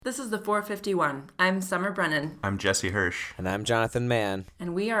This is the 451. I'm Summer Brennan. I'm Jesse Hirsch. And I'm Jonathan Mann.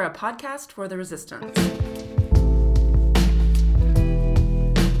 And we are a podcast for the resistance.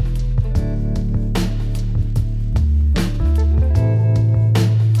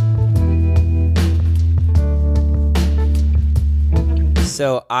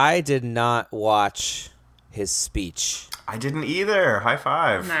 So I did not watch his speech. I didn't either. High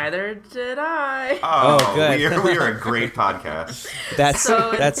five. Neither did I. Oh, good. We are a great podcast. That's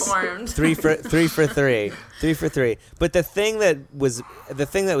informed. three for three. But the thing that was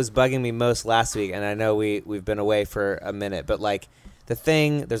bugging me most last week, and I know we've been away for a minute, but like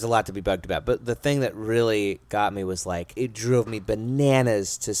there's a lot to be bugged about. But the thing that really got me was like it drove me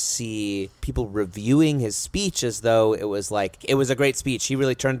bananas to see people reviewing his speech as though it was a great speech. He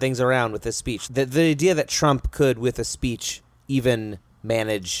really turned things around with his speech. The idea that Trump could, with a speech, even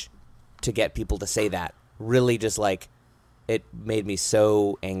manage to get people to say that really just like it made me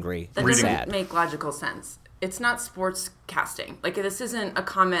so angry That and doesn't sad. make logical sense. It's not sports casting. Like, this isn't a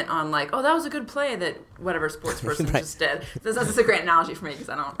comment on, like, oh, that was a good play that whatever sports person Right. just did. This is a great analogy for me because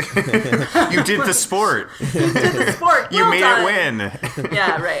I don't... You did the sport. You did the sport. You Well made done. it win.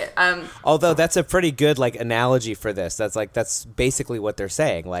 Yeah, right. Although that's a pretty good like analogy for this. That's basically what they're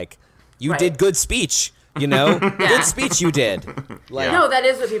saying. Like, you Right. did good speech, you know? Good speech you did. Like, Yeah. No, that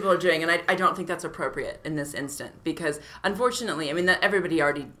is what people are doing, and I don't think that's appropriate in this instant because, unfortunately, I mean, that everybody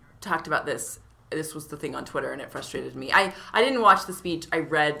already talked about this. This was the thing on Twitter, and it frustrated me. I didn't watch the speech. I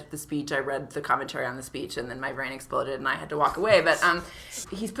read the speech. I read the commentary on the speech, and then my brain exploded, and I had to walk away. But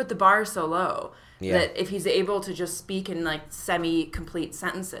he's put the bar so low that if he's able to just speak in like semi-complete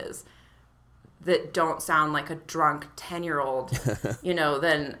sentences that don't sound like a drunk 10-year-old,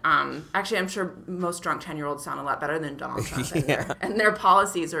 then actually I'm sure most drunk 10-year-olds sound a lot better than Donald Trump, and their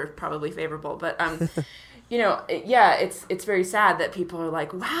policies are probably favorable. But it's very sad that people are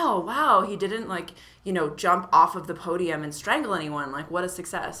like, wow, he didn't jump off of the podium and strangle anyone. Like, what a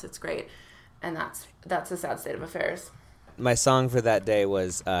success! It's great, and that's a sad state of affairs. My song for that day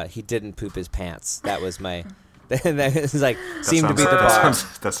was "He Didn't Poop His Pants." That was my. That was like seemed to be the bar.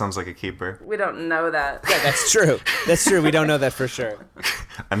 That sounds like a keeper. We don't know that. Yeah, that's true. That's true. We don't know that for sure.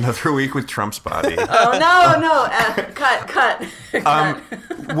 Another week with Trump's body. Oh no! Cut.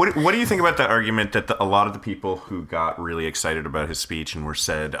 What do you think about that argument that a lot of the people who got really excited about his speech and were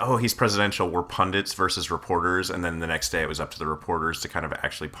said, "Oh, he's presidential," were pundits versus reporters, and then the next day it was up to the reporters to kind of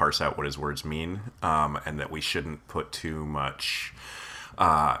actually parse out what his words mean, and that we shouldn't put too much.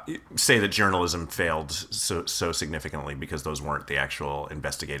 Say that journalism failed so significantly because those weren't the actual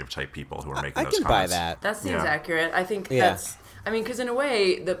investigative type people who were making those comments. I can buy that. That seems accurate. I think because in a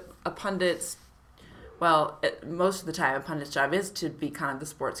way, a pundit's, most of the time, a pundit's job is to be kind of the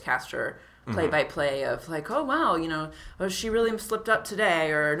sportscaster, play-by-play of like, oh, wow, she really slipped up today,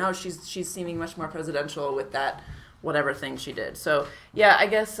 or no, she's seeming much more presidential with that whatever thing she did. So, yeah, I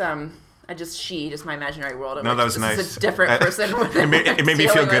guess... just my imaginary world. Of no, that was this nice. Is a different person. It made me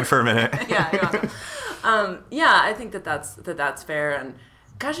feel good for a minute. Yeah. I think that's fair. And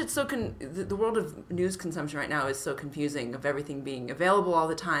gosh, it's so the world of news consumption right now is so confusing. Of everything being available all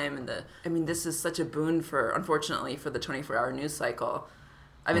the time, and this is such a boon unfortunately, for the 24-hour news cycle.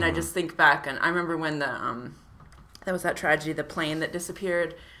 I mean, I just think back, and I remember when there was that tragedy, the plane that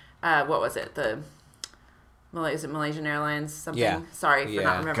disappeared. What was it? Is it Malaysian Airlines? Something? Yeah. Sorry for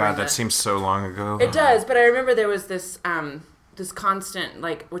not remembering. God, that seems so long ago. It does, but I remember there was this constant,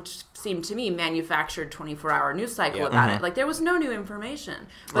 which seemed to me manufactured 24-hour news cycle about it. Like, there was no new information,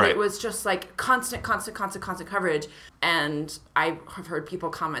 but it was just like constant coverage. And I have heard people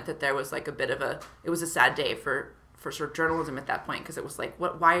comment that there was like it was a sad day for sort of journalism at that point, because it was like,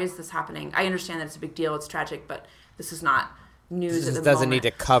 why is this happening? I understand that it's a big deal, it's tragic, but this is not news at the doesn't moment. need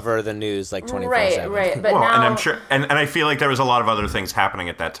to cover the news like 24/7. Right. But now, now, and I'm sure, and I feel like there was a lot of other things happening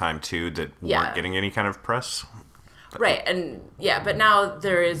at that time too that weren't getting any kind of press. Right, and but now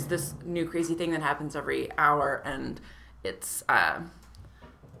there is this new crazy thing that happens every hour, and it's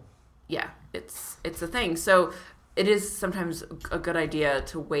it's a thing. So it is sometimes a good idea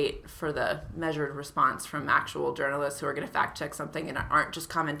to wait for the measured response from actual journalists who are going to fact check something and aren't just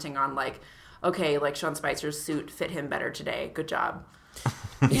commenting on like, okay, like Sean Spicer's suit fit him better today. Good job.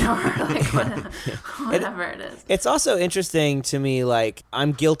 Or like whatever it is. It's also interesting to me, like,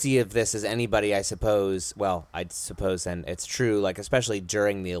 I'm guilty of this as anybody, I suppose. Well, I suppose, and it's true, like, especially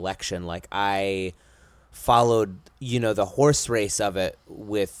during the election, like, I followed, the horse race of it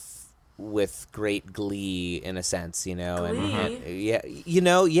with great glee, in a sense, Glee? and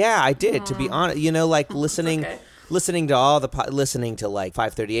I did, to be honest, like, listening... Okay. listening to listening to like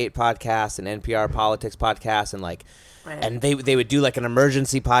 538 podcasts and NPR politics podcasts and like. Right. And they would do like an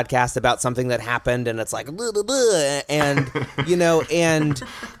emergency podcast about something that happened, and it's like blah, blah, blah, and you know, and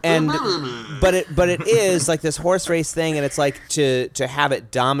but it is like this horse race thing, and it's like to have it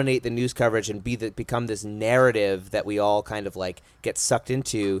dominate the news coverage and become this narrative that we all kind of like get sucked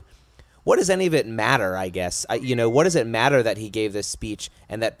into. What does any of it matter? I guess what does it matter that he gave this speech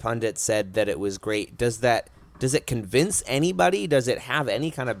and that pundits said that it was great? Does it convince anybody? Does it have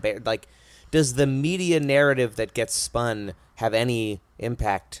any kind of does the media narrative that gets spun have any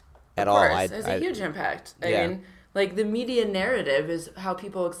impact at all? Of course, there's a huge impact. I mean, like the media narrative is how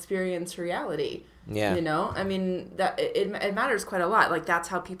people experience reality. Yeah. You know, I mean, that it matters quite a lot. Like that's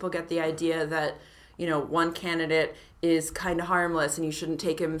how people get the idea that, one candidate is kind of harmless and you shouldn't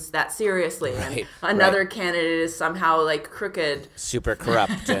take him that seriously. Right, and another candidate is somehow like crooked. Super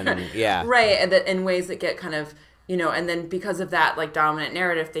corrupt and yeah. Right. And that in ways that get kind of, and then because of that, like dominant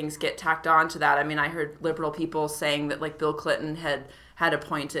narrative, things get tacked on to that. I mean, I heard liberal people saying that like Bill Clinton had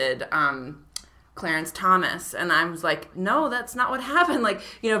appointed Clarence Thomas, and I was like, no, that's not what happened. Like,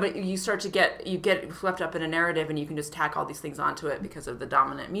 but you start to get swept up in a narrative, and you can just tack all these things onto it because of the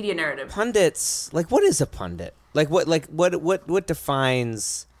dominant media narrative. Pundits, like, what is a pundit? What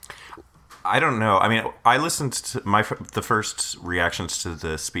defines? I don't know. I mean, I listened to the first reactions to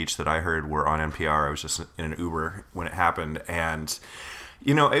the speech that I heard were on NPR. I was just in an Uber when it happened, and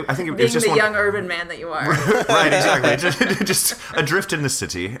I think it was just the young urban man that you are. Right, exactly. just adrift in the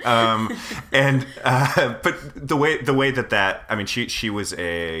city, but the way that I mean, she was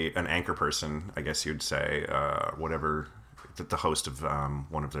an anchor person, I guess you'd say, whatever. The host of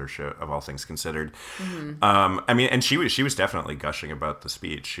one of their show, of All Things Considered. Mm-hmm. I mean, and she was definitely gushing about the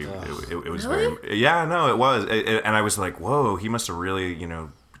speech. It was really? It was, and I was like, whoa, he must have really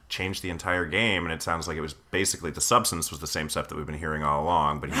changed the entire game. And it sounds like it was basically the substance was the same stuff that we've been hearing all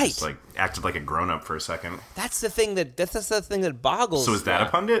along, but he just like acted like a grown up for a second. That's the thing that boggles. So is that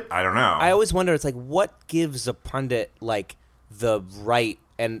a pundit? I don't know. I always wonder. It's like what gives a pundit like the right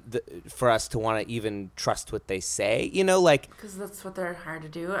for us to want to even trust what they say, because that's what they're hired to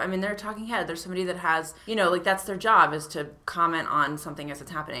do. I mean, they're a talking head. There's somebody that has, like that's their job is to comment on something as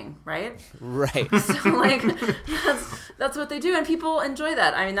it's happening, right? Right. So like that's what they do, and people enjoy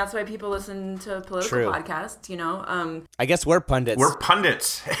that. I mean, that's why people listen to political podcasts. I guess we're pundits. We're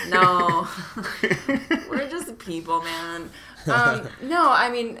pundits. No, we're just people, man. No, I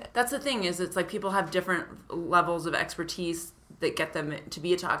mean that's the thing is it's like people have different levels of expertise that get them to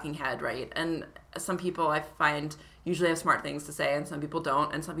be a talking head, right? And some people I find usually have smart things to say, and some people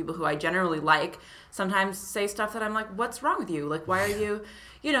don't. And some people who I generally like sometimes say stuff that I'm like, what's wrong with you? Like, why are you,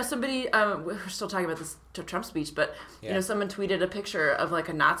 somebody, we're still talking about this Trump speech, but, someone tweeted a picture of like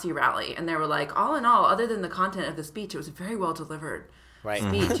a Nazi rally, and they were like, all in all, other than the content of the speech, it was a very well delivered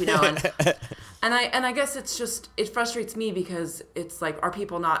speech, and I guess it's just, it frustrates me because it's like, are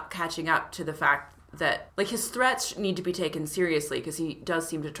people not catching up to the fact that like his threats need to be taken seriously because he does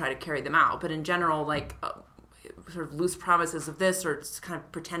seem to try to carry them out, but in general, like sort of loose promises of this or just kind of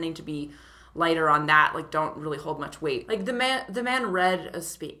pretending to be lighter on that, like don't really hold much weight. Like the man read a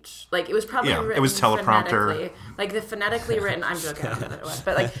speech, like it was probably written, it was teleprompter, like the phonetically written. I'm joking, I don't know what it was,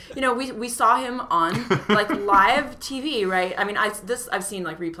 but like we saw him on like live TV, right? I mean, I've seen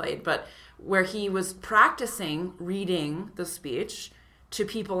like replayed, but where he was practicing reading the speech to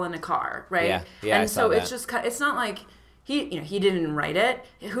people in a car, right? Yeah, and so it's just it's not like he didn't write it.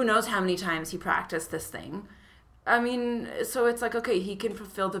 Who knows how many times he practiced this thing? I mean, so it's like, okay, he can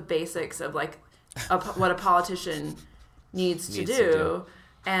fulfill the basics of like what a politician needs to do,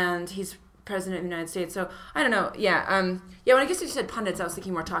 and he's president of the United States. So I don't know. Yeah, when I guess you said pundits, I was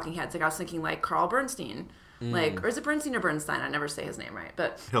thinking more talking heads. Like I was thinking like Carl Bernstein. Like, or is it Bernstein or Bernstein? I never say his name right,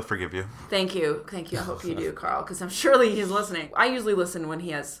 but he'll forgive you. Thank you. I hope you do, Carl, because I'm surely he's listening. I usually listen when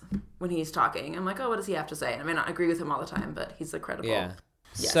he's talking. I'm like, oh, what does he have to say? I mean, I agree with him all the time, but he's the credible. Yeah.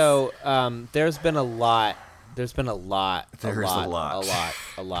 Yes. So there's been a lot. There's been a lot. It's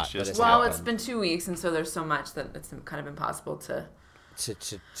been 2 weeks, and so there's so much that it's kind of impossible to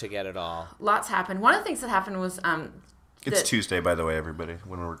get it all. Lots happened. One of the things that happened was it's Tuesday, by the way, everybody,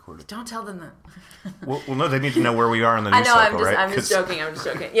 when we're recording. Don't tell them that. well, no, they need to know where we are in the news cycle, right? I'm just joking.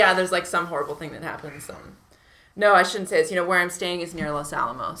 Yeah, there's like some horrible thing that happens. No, I shouldn't say this. Where I'm staying is near Los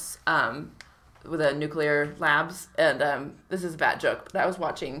Alamos, with a nuclear labs, and this is a bad joke, but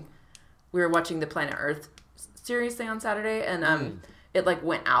we were watching the Planet Earth series thing on Saturday, and it like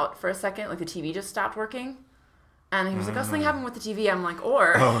went out for a second, like the TV just stopped working. And he was like, oh, something happened with the TV. I'm like,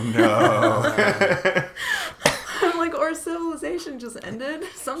 or... Oh, no. I'm like, or civilization just ended.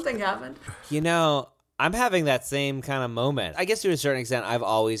 Something happened. I'm having that same kind of moment. I guess to a certain extent, I've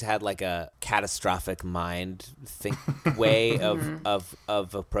always had like a catastrophic mind way of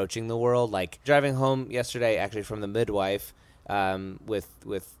approaching the world. Like driving home yesterday, actually from the midwife, with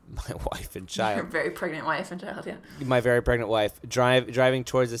my wife and child. Your very pregnant wife and child, yeah. My very pregnant wife driving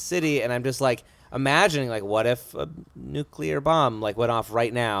towards the city, and I'm just like imagining like, what if a nuclear bomb like went off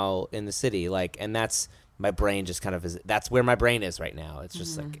right now in the city? Like, and that's my brain just kind of is. That's where my brain is right now. It's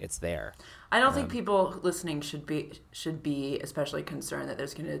just like it's there. I don't think people listening should be especially concerned that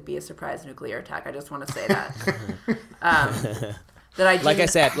there's going to be a surprise nuclear attack. I just want to say that. That I like I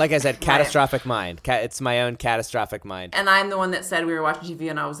said, catastrophic mind. It's my own catastrophic mind. And I'm the one that said we were watching TV,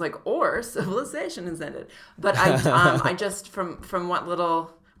 and I was like, or civilization has ended. But I just from what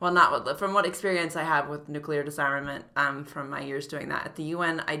little. Well, from what experience I have with nuclear disarmament from my years doing that at the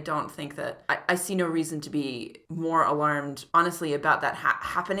UN, I don't think that I see no reason to be more alarmed, honestly, about that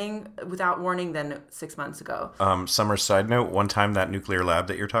happening without warning than 6 months ago. Summer side note, one time that nuclear lab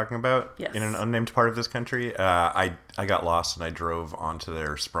that you're talking about Yes. in an unnamed part of this country, I got lost and I drove onto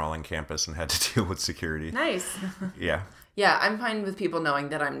their sprawling campus and had to deal with security. Nice. Yeah. Yeah, I'm fine with people knowing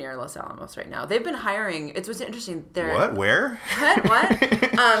that I'm near Los Alamos right now. They've been hiring. It was interesting. What? Where? What?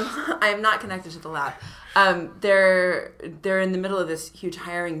 I'm not connected to the lab. They're in the middle of this huge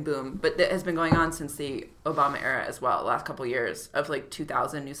hiring boom, but that has been going on since the Obama era as well. The last couple of years of like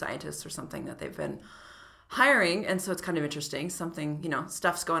 2,000 new scientists or something that they've been hiring, and so it's kind of interesting. Something,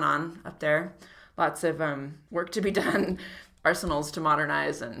 stuff's going on up there. Lots of work to be done. Arsenals to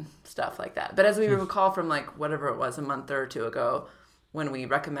modernize and stuff like that. But as we recall from like whatever it was a month or two ago when we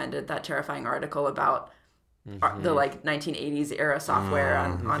recommended that terrifying article about the like 1980s era software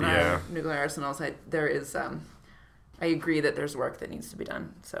on our nuclear arsenals, I agree that there's work that needs to be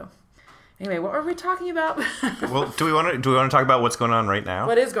done. So anyway, what were we talking about? Well, do we want to talk about what's going on right now?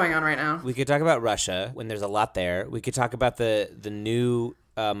 What is going on right now? We could talk about Russia when there's a lot there. We could talk about the new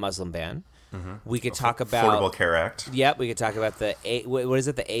Muslim ban. Mm-hmm. We could talk about Affordable Care Act. Yep, we could talk about what is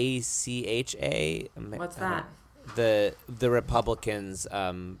it? The ACHA. What's that? The Republicans'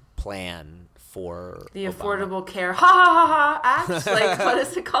 plan for the Obama. Affordable Care Act. Like what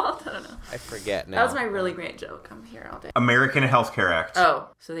is it called? I don't know. I forget now. That was my really great joke. I'm here all day. American Health Care Act. Oh,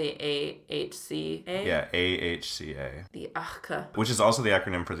 so the AHCA. Yeah, AHCA. The AHCA. Which is also the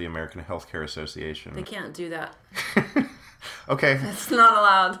acronym for the American Health Care Association. They can't do that. Okay. It's not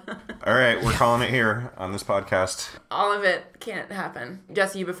allowed. All right, we're calling it here on this podcast. All of it can't happen.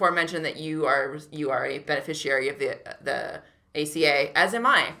 Jesse, you before mentioned that you are a beneficiary of the ACA, as am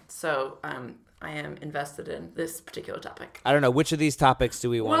I. So I am invested in this particular topic. I don't know, which of these topics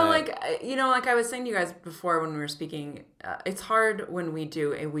do we want to... Well, like I was saying to you guys before when we were speaking, it's hard when we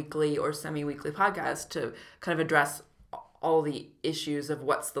do a weekly or semi-weekly podcast to kind of address all the issues of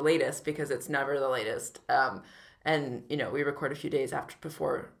what's the latest, because it's never the latest. And, we record a few days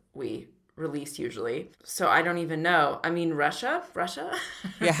before we release usually. So I don't even know. I mean, Russia?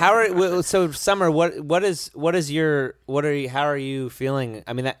 Yeah, so Summer, how are you feeling?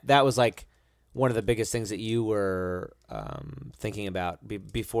 I mean, that was like one of the biggest things that you were thinking about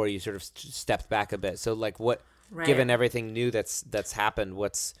before you sort of stepped back a bit. So like right. Given everything new that's happened,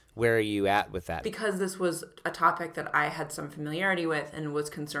 where are you at with that? Because this was a topic that I had some familiarity with and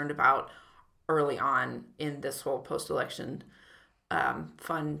was concerned about early on in this whole post-election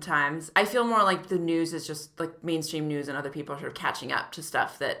fun times. I feel more like the news is just like mainstream news, and other people are sort of catching up to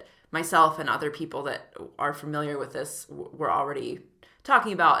stuff that myself and other people that are familiar with this were already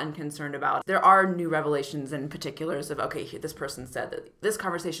talking about and concerned about. There are new revelations and particulars of, okay, this person said that this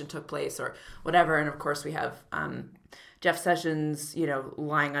conversation took place or whatever. And of course we have Jeff Sessions,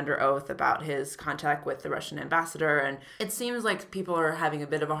 lying under oath about his contact with the Russian ambassador. And it seems like people are having a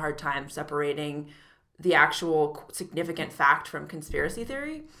bit of a hard time separating the actual significant fact from conspiracy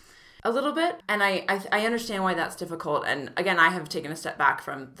theory a little bit. And I understand why that's difficult. And again, I have taken a step back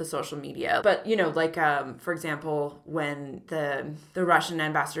from the social media. But, for example, when the Russian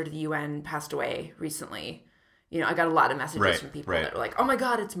ambassador to the UN passed away recently, I got a lot of messages from people that were like, oh my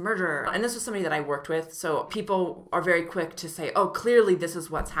God, it's murder. And this was somebody that I worked with. So people are very quick to say, oh, clearly this is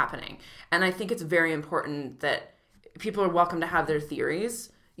what's happening. And I think it's very important that people are welcome to have their theories,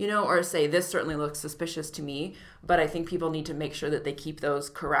 or say this certainly looks suspicious to me. But I think people need to make sure that they keep those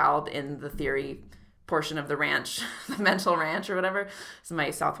corralled in the theory portion of the ranch, the mental ranch or whatever. It's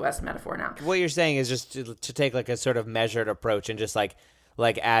my Southwest metaphor now. What you're saying is just to take like a sort of measured approach and just like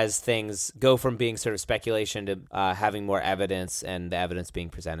like as things go from being sort of speculation to having more evidence and the evidence being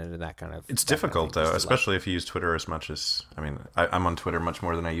presented and that kind of. It's difficult though, especially if you use Twitter as much as I'm on Twitter much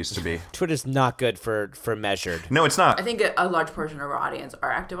more than I used to be. Twitter's not good for measured. No, it's not. I think a large portion of our audience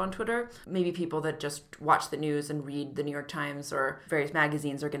are active on Twitter. Maybe people that just watch the news and read the New York Times or various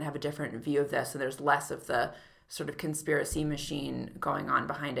magazines are going to have a different view of this, and there's less of the sort of conspiracy machine going on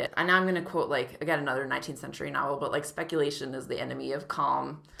behind it. And now I'm going to quote, like, again, another 19th century novel, but like, speculation is the enemy of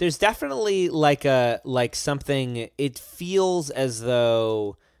calm. There's definitely something, it feels as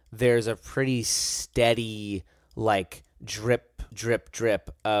though there's a pretty steady, like, drip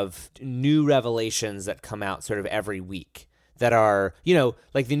of new revelations that come out sort of every week that are,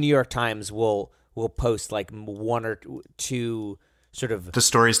 like the New York Times will post like one or two sort of the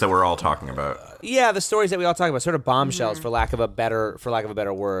stories that we're all talking about. Yeah, the stories that we all talk about, sort of bombshells, for lack of a better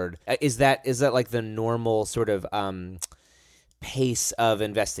word. Is that like the normal sort of pace of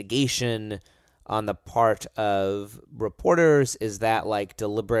investigation on the part of reporters? Is that like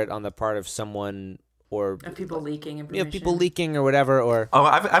deliberate on the part of someone or of people leaking information? People leaking or whatever? Or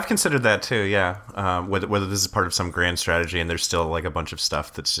I've considered that too. Yeah, whether this is part of some grand strategy and there's still like a bunch of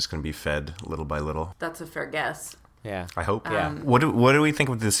stuff that's just going to be fed little by little. That's a fair guess. Yeah, I hope. Yeah. What do we think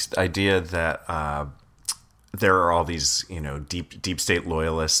of this idea that there are all these deep state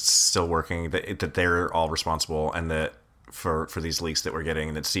loyalists still working, that they're all responsible, and that for these leaks that we're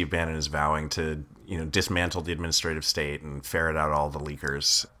getting, that Steve Bannon is vowing to dismantle the administrative state and ferret out all the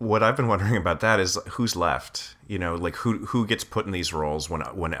leakers? What I've been wondering about that is who's left. Like who gets put in these roles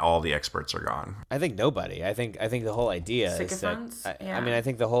when all the experts are gone? I think nobody. I think the whole idea Sycophants? is that Yeah. I mean, I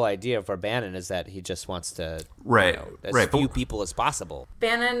think the whole idea for Bannon is that he just wants to as few people as possible.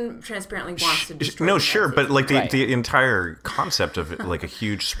 Bannon transparently wants to destroy No, the sure, United but States. like Right. the entire concept of like a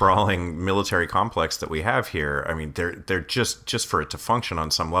huge sprawling military complex that we have here. I mean, they're just for it to function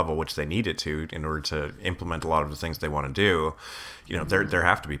on some level, which they need it to in order to implement a lot of the things they want to do. There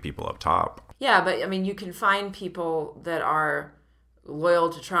have to be people up top. Yeah, but I mean, you can find people that are loyal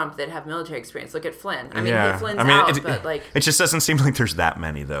to Trump that have military experience. Look at Flynn. I mean, Flynn's out, but like, it just doesn't seem like there's that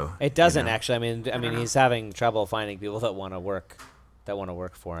many though. It doesn't actually. I mean, he's having trouble finding people that want to work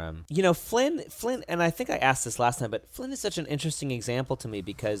for him. Flynn, and I think I asked this last time, but Flynn is such an interesting example to me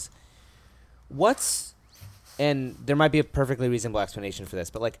because and there might be a perfectly reasonable explanation for this,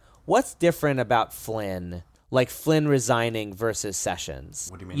 but like, what's different about Flynn? Like Flynn resigning versus Sessions.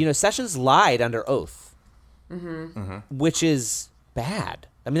 What do you mean? Sessions lied under oath, which is bad.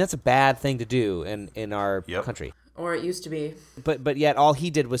 I mean, that's a bad thing to do in our country. or it used to be. But yet all he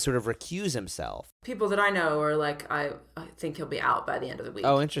did was sort of recuse himself. People that I know are like, I think he'll be out by the end of the week.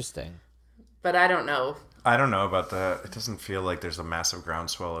 Oh, interesting. But I don't know. I don't know about that. It doesn't feel like there's a massive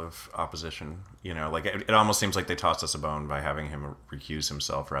groundswell of opposition. Like it almost seems like they tossed us a bone by having him recuse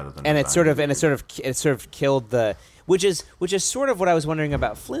himself rather than. And it sort of killed the, which is sort of what I was wondering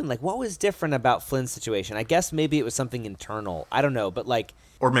about Flynn. Like, what was different about Flynn's situation? I guess maybe it was something internal. I don't know, but like.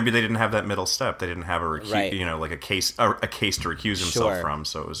 Or maybe they didn't have that middle step. They didn't have Right. like a case to recuse himself Sure. from.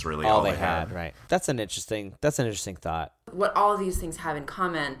 So it was really all they had. Right. That's an interesting thought. What all of these things have in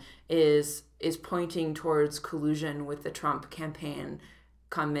common is pointing towards collusion with the Trump campaign,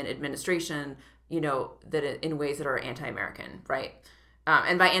 administration, that in ways that are anti-American, right?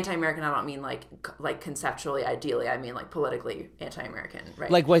 And by anti-American, I don't mean like conceptually, ideally. I mean like politically anti-American, right?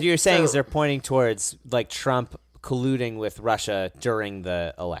 Like what you're saying is they're pointing towards like Trump colluding with Russia during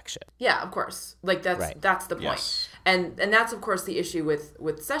the election. Yeah, of course. Like that's the point. Yes. And that's of course the issue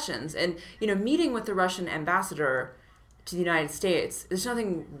with Sessions. And meeting with the Russian ambassador to the United States, there's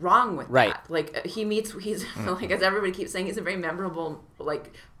nothing wrong with that. Like he's like, as everybody keeps saying, he's a very memorable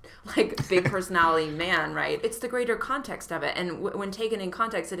like big personality man, right? It's the greater context of it, and when taken in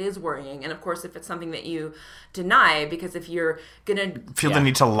context, it is worrying. And of course, if it's something that you deny, because if you're gonna feel the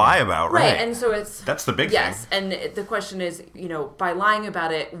need to lie about, right? And so that's the big yes. thing. And the question is, by lying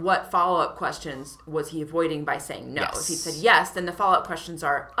about it, what follow-up questions was he avoiding by saying no? Yes. If he said yes, then the follow-up questions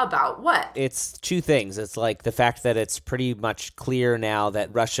are about what? It's two things. It's like the fact that it's pretty much clear now that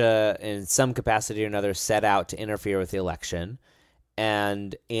Russia, in some capacity or another, set out to interfere with the election.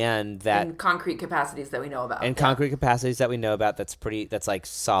 And that in concrete capacities that we know about. Concrete capacities that we know about, that's like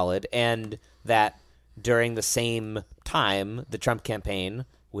solid. And that during the same time, the Trump campaign,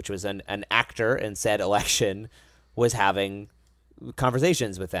 which was an actor in said election, was having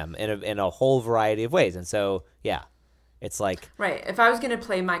conversations with them in a whole variety of ways. And so, yeah, it's like... Right. If I was going to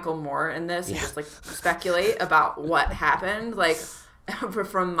play Michael Moore in this and just like speculate about what happened, like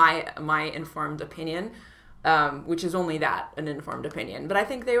from my informed opinion... which is only that, an informed opinion. But I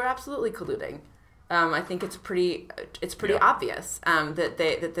think they were absolutely colluding. I think it's pretty Yeah. obvious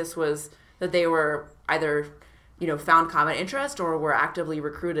that they were either found common interest or were actively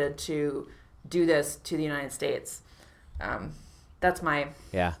recruited to do this to the United States. That's my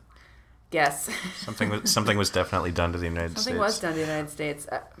Yeah. guess. Something was definitely done to the United States. Something was done to the United States.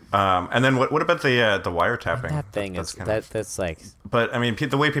 And then what about the wiretapping? That thing That's is kind of- that's like But I mean,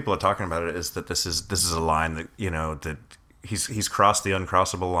 the way people are talking about it is that this is a line that that he's crossed the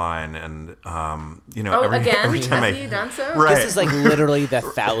uncrossable line, and every time has he done so? Right. this is like literally the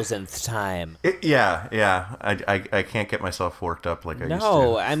 1,000th time. Yeah. I can't get myself worked up like I used to.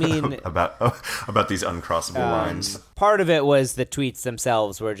 No, I mean about these uncrossable lines. part of it was the tweets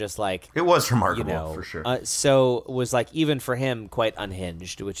themselves were just like It was remarkable for sure. so was like even for him quite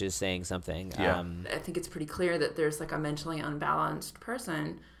unhinged, which is saying something. Yeah. I think it's pretty clear that there's like a mentally unbalanced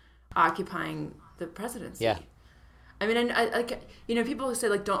person occupying the presidency. Yeah. I mean, I like people who say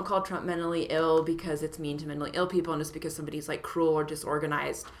like don't call Trump mentally ill because it's mean to mentally ill people, and just because somebody's like cruel or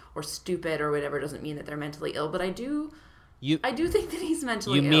disorganized or stupid or whatever doesn't mean that they're mentally ill. But I do think that he's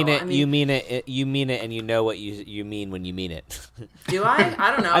mentally ill. You mean it. You mean it, and you know what you mean when you mean it. Do I?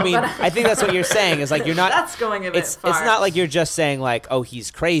 I don't know. I mean, but I think that's what you're saying. Is like you're not. That's going a bit It's far. not like you're just saying like, oh, he's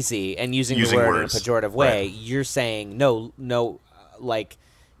crazy and using the word words. in a pejorative way. Right. You're saying no, like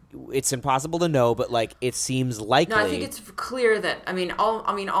it's impossible to know, but like it seems likely. No, I think it's clear that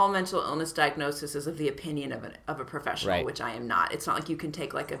all mental illness diagnosis is of the opinion of a professional, Right. which I am not. It's not like you can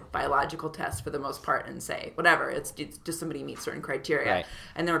take like a biological test for the most part and say whatever. It's just somebody meets certain criteria, Right.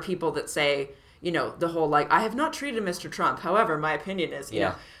 and there are people that say the whole like I have not treated Mr. Trump. However, my opinion is you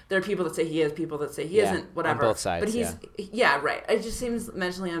know there are people that say he is, people that say he Yeah, isn't. Whatever, on both sides. But he's right. It just seems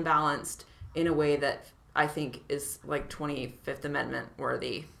mentally unbalanced in a way that I think is like 25th Amendment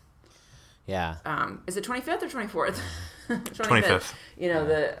worthy. Yeah. Is it 25th or 24th? 25th.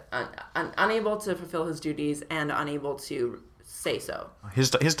 The unable to fulfill his duties and unable to say so. His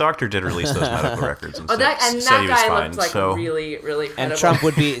doctor did release those medical records and said That he was guy fine. looked like So really, really credible. And Trump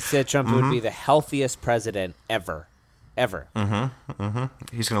would be the healthiest president ever. he's going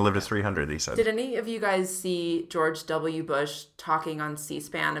to live to 300. He said. Did any of you guys see George W. Bush talking on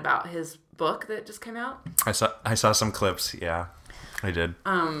C-SPAN about his book that just came out? I saw some clips. Yeah, I did.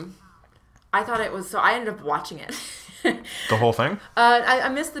 I thought it was so. I ended up watching it. The whole thing. I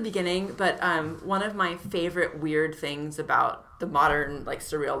missed the beginning, but one of my favorite weird things about the modern like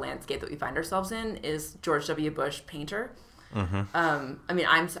surreal landscape that we find ourselves in is George W. Bush, painter. I mean,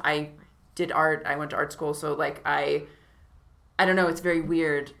 I did art. I went to art school, so like I don't know. It's very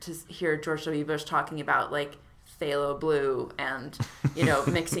weird to hear George W. Bush talking about like phthalo blue and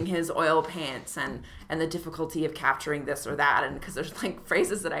mixing his oil paints and the difficulty of capturing this or that, and because there's like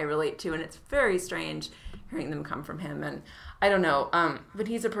phrases that I relate to, and it's very strange hearing them come from him. And I don't know, but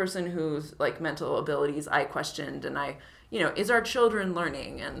he's a person whose like mental abilities I questioned, and I is our children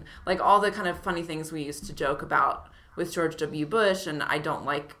learning, and like all the kind of funny things we used to joke about with George W. Bush. And I don't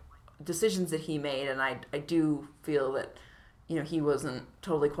like decisions that he made, and I do feel that he wasn't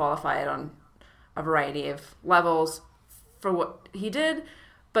totally qualified on a variety of levels for what he did,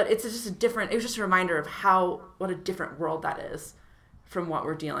 but it was just a reminder of what a different world that is from what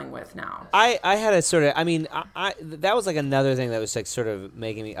we're dealing with now. I had a sort of, I mean, I that was like another thing that was like sort of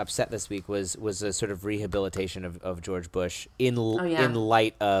making me upset this week was a sort of rehabilitation of George Bush in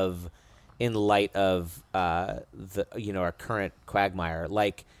light of the our current quagmire,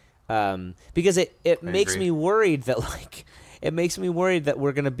 like because it makes me worried that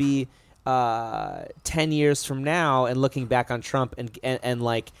we're gonna be 10 years from now and looking back on Trump and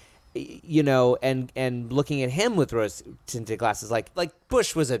like and looking at him with rose tinted glasses, like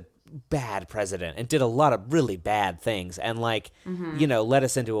Bush was a bad president and did a lot of really bad things, and like led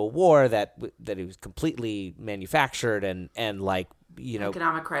us into a war that he was completely manufactured, and like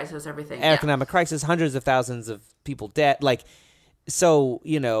economic crisis, everything. Economic crisis, hundreds of thousands of people dead, like so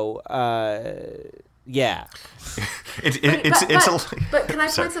yeah. But can I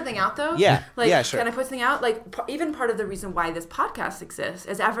point something out though? Yeah. Like, yeah, sure. Can I point something out? Like, even part of the reason why this podcast exists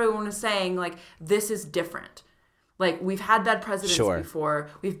is everyone is saying like this is different. Like we've had bad presidents before.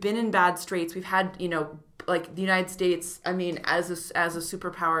 We've been in bad straits. We've had like the United States. I mean, as a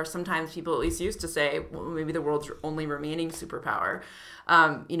superpower, sometimes people at least used to say, well, maybe the world's only remaining superpower,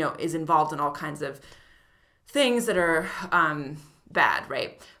 is involved in all kinds of things that are bad,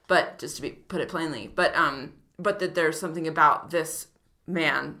 right? But just to put it plainly, but that there's something about this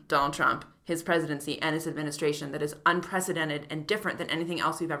man, Donald Trump, his presidency and his administration that is unprecedented and different than anything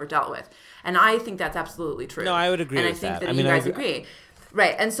else we've ever dealt with. And I think that's absolutely true. No, I would agree with that. And I think that you guys agree.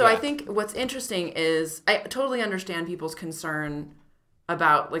 Right. And so I think what's interesting is I totally understand people's concern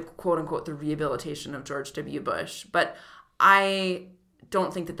about like quote unquote the rehabilitation of George W. Bush, but I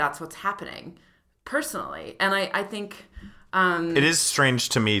don't think that that's what's happening personally. And I think it is strange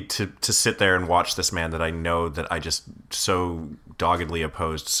to me to sit there and watch this man that I know that I just so doggedly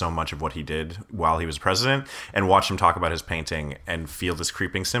opposed so much of what he did while he was president, and watch him talk about his painting and feel this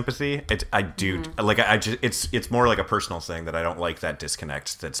creeping sympathy. It's more like a personal thing that I don't like that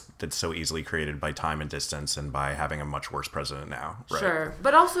disconnect that's so easily created by time and distance and by having a much worse president now. Right? Sure,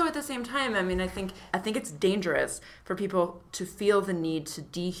 but also at the same time, I mean, I think it's dangerous for people to feel the need to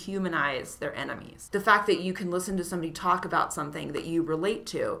dehumanize their enemies. The fact that you can listen to somebody talk about something that you relate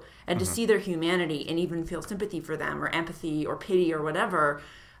to and to see their humanity and even feel sympathy for them or empathy or pity or whatever,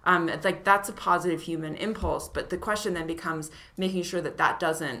 it's like that's a positive human impulse. But the question then becomes making sure that that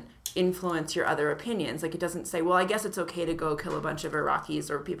doesn't influence your other opinions. Like it doesn't say, well, I guess it's okay to go kill a bunch of Iraqis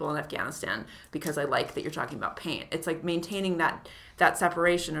or people in Afghanistan because I like that you're talking about paint. It's like maintaining that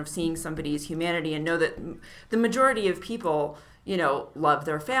separation of seeing somebody's humanity and know that the majority of people, you know, love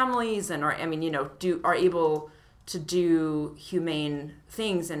their families and are able to do humane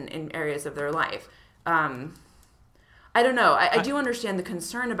things in areas of their life. I don't know. I do understand the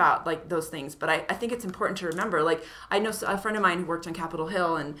concern about like those things, but I think it's important to remember. Like I know a friend of mine who worked on Capitol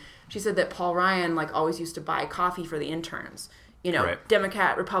Hill, and she said that Paul Ryan like always used to buy coffee for the interns. You know, right.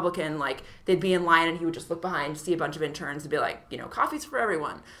 Democrat, Republican, like they'd be in line and he would just look behind, see a bunch of interns, and be like, you know, coffee's for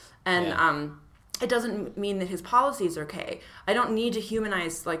everyone. And it doesn't mean that his policies are okay. I don't need to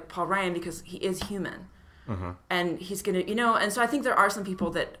humanize like Paul Ryan because he is human. Mm-hmm. And he's going to, you know, and so I think there are some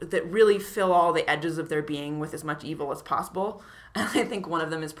people that really fill all the edges of their being with as much evil as possible. And I think one of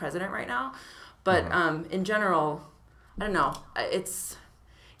them is president right now. But in general, I don't know. It's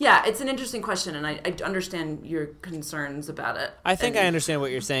an interesting question, and I understand your concerns about it. I think I understand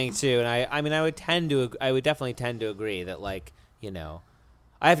what you're saying too, and I mean I would definitely tend to agree that, like, you know,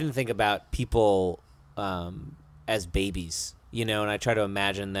 I have to think about people as babies. You know, and I try to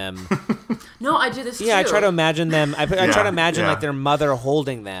imagine them. No, I do this too. Yeah, I try to imagine them. I try to imagine like their mother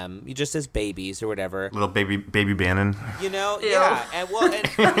holding them, just as babies or whatever. Little baby Bannon. You know, yeah, and well, and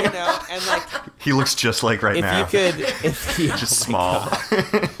you know, and like he looks just like now. If you just small.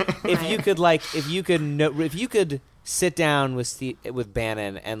 if you could sit down with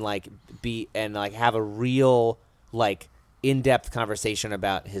Bannon and like have a real like in-depth conversation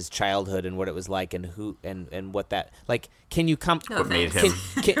about his childhood and what it was like and who and what that like can you come what made him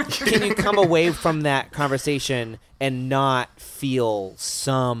can you come away from that conversation and not feel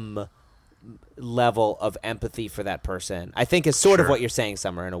some level of empathy for that person? I think is sort of what you're saying,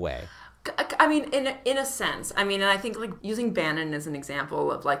 Summer, in a way. I mean, in a sense. I mean, and I think like using Bannon as an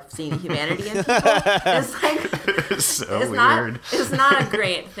example of like seeing humanity in people is like so weird. It's not a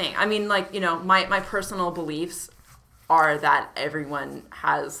great thing. I mean, like, you know, my personal beliefs are that everyone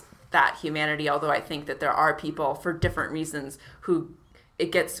has that humanity, although I think that there are people for different reasons who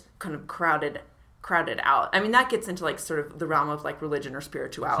it gets kind of crowded out. I mean, that gets into like sort of the realm of like religion or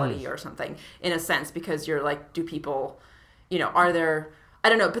spirituality or something in a sense, because you're like, do people, you know, are there, I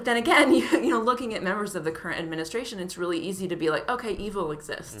don't know. But then again, you know, looking at members of the current administration, it's really easy to be like, okay, evil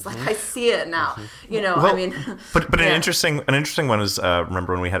exists. Like I see it now. You know, well, I mean, but an interesting one is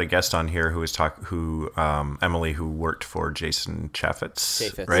remember when we had a guest on here who was Emily, who worked for Jason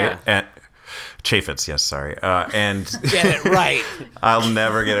Chaffetz, right? Yeah. And Chaffetz, yes, sorry. And get it right. I'll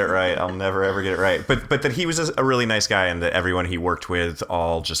never get it right. I'll never ever get it right. But that he was a really nice guy, and that everyone he worked with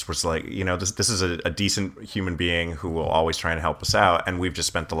all just was like, you know, this is a decent human being who will always try and help us out. And we've just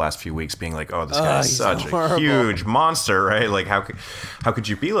spent the last few weeks being like, oh, this guy is such a huge monster, right? Like how could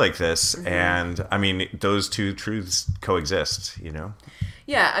you be like this? Mm-hmm. And I mean, those two truths coexist, you know?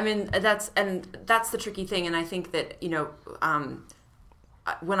 Yeah, I mean that's the tricky thing, and I think that, you know,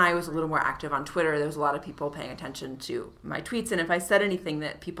 when I was a little more active on Twitter, there was a lot of people paying attention to my tweets, and if I said anything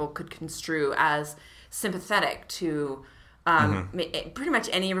that people could construe as sympathetic to pretty much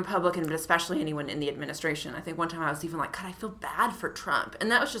any Republican, but especially anyone in the administration, I think one time I was even like, God, I feel bad for Trump,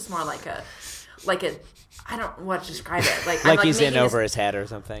 and that was just more like a I don't know what to describe it. Like like he's in over his head or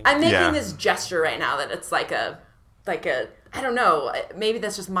something. I'm making this gesture right now that it's like a I don't know, maybe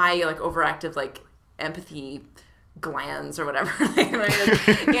that's just my like overactive like empathy glands or whatever,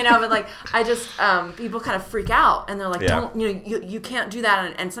 you know, but like I just people kind of freak out and they're like, don't, you know, you can't do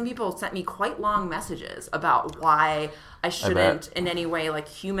that, and some people sent me quite long messages about why I shouldn't in any way like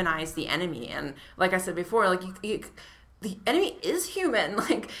humanize the enemy. And like I said before, like the enemy is human.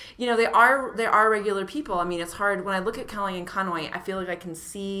 Like, you know, they are regular people. I mean, it's hard when I look at Kellyanne Conway, I feel like I can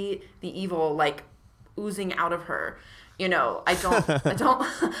see the evil like oozing out of her. You know, I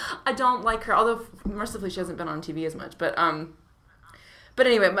don't like her. Although mercifully she hasn't been on TV as much, but But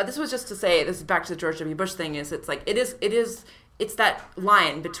anyway, this was just to say, this is back to the George W. Bush thing, is it's like, it's that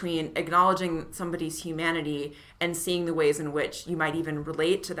line between acknowledging somebody's humanity and seeing the ways in which you might even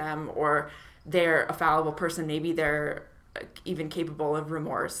relate to them, or they're a fallible person, maybe they're even capable of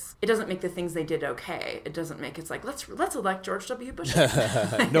remorse. It doesn't make the things they did okay. It doesn't make it's like, let's elect George W. Bush.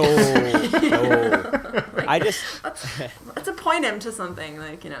 No. I just let's appoint him to something,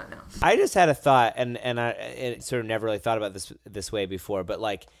 like, no. I just had a thought, and I sort of never really thought about this way before, but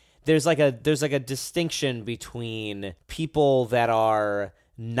like there's like a distinction between people that are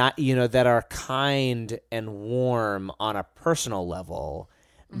not, that are kind and warm on a personal level,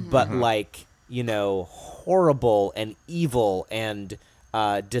 but like, horrible and evil and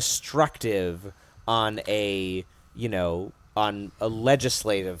destructive on a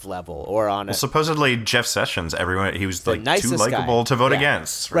legislative level, or on a, supposedly Jeff Sessions, he was like too likable to vote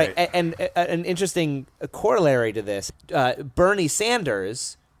against, right? And an interesting corollary to this, Bernie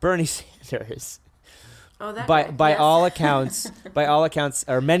Sanders. Oh, that by yes. all accounts,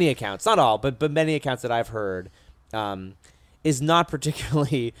 or many accounts, not all, but many accounts that I've heard, is not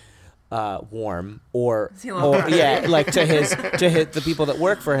particularly warm or like to the people that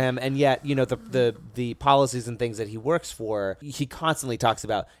work for him, and yet the policies and things that he works for, he constantly talks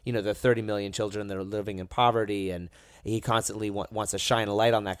about the 30 million children that are living in poverty, and he constantly wants to shine a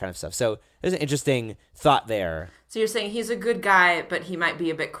light on that kind of stuff. So there's an interesting thought there. So you're saying he's a good guy, but he might be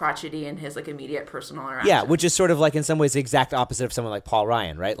a bit crotchety in his like immediate personal interaction. Yeah, which is sort of like in some ways the exact opposite of someone like Paul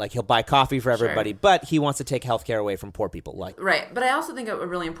Ryan, right? Like he'll buy coffee for everybody, but he wants to take healthcare away from poor people. Right, but I also think a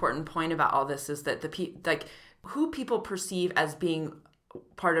really important point about all this is that who people perceive as being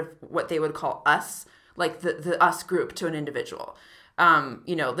part of what they would call us, like the us group to an individual.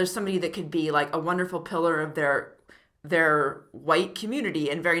 There's somebody that could be like a wonderful pillar of their white community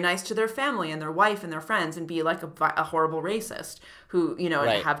and very nice to their family and their wife and their friends, and be like a horrible racist who,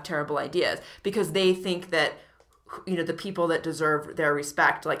 right. have terrible ideas because they think that, the people that deserve their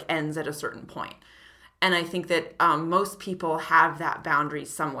respect like ends at a certain point. And I think that most people have that boundary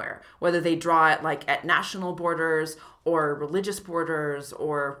somewhere, whether they draw it like at national borders or religious borders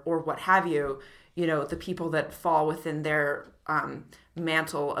or what have you, the people that fall within their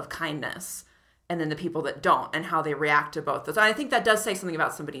mantle of kindness, and then the people that don't, and how they react to both those. And I think that does say something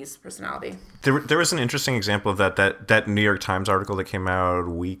about somebody's personality. There was an interesting example of that New York Times article that came out a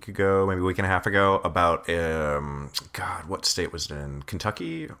week ago, maybe a week and a half ago, about, what state was it in?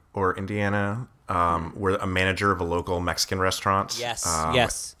 Kentucky or Indiana? Where a manager of a local Mexican restaurant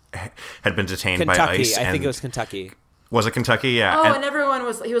yes, had been detained Kentucky, by ICE. I think it was Kentucky. Was it Kentucky? Yeah. Oh, and everyone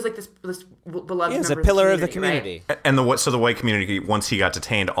he was like this beloved. He was a member pillar of the community. Right? And the white community, once he got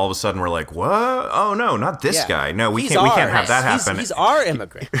detained, all of a sudden we're like, what? Oh no, not this guy. No, we can't have that happen. He's our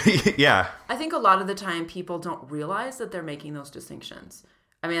immigrant. Yeah. I think a lot of the time people don't realize that they're making those distinctions.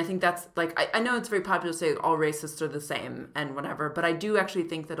 I mean, I think that's like, I know it's very popular to say all racists are the same and whatever, but I do actually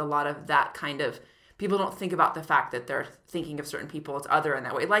think that a lot of that kind of, people don't think about the fact that they're thinking of certain people as other in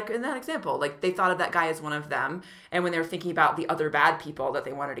that way. Like in that example, like they thought of that guy as one of them, and when they were thinking about the other bad people that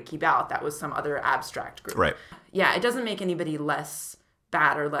they wanted to keep out, that was some other abstract group. Right. Yeah, it doesn't make anybody less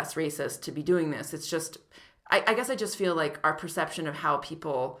bad or less racist to be doing this. It's just, I guess I just feel like our perception of how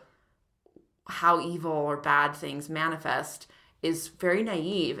evil or bad things manifest is very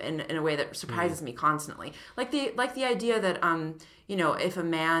naive in a way that surprises me constantly. Like the idea that if a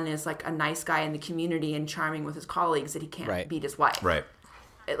man is like a nice guy in the community and charming with his colleagues, that he can't beat his wife. Right.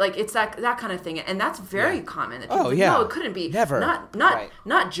 Like it's that kind of thing, and that's very common. That no, it couldn't be. Never.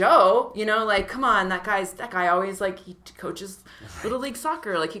 Not Joe. Like, come on, that guy always like he coaches little league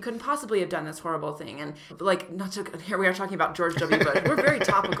soccer. Like he couldn't possibly have done this horrible thing. And like, here we are talking about George W. Bush. We're very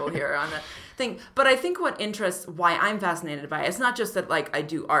topical here on the thing. But I think why I'm fascinated by it, it's not just that like I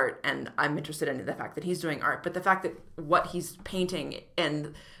do art and I'm interested in the fact that he's doing art, but the fact that what he's painting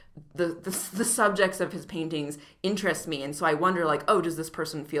and the subjects of his paintings interest me, and so I wonder like, oh, does this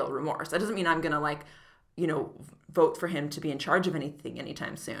person feel remorse? That doesn't mean I'm gonna like, vote for him to be in charge of anything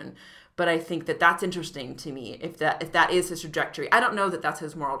anytime soon, but I think that that's interesting to me if that is his trajectory. I don't know that that's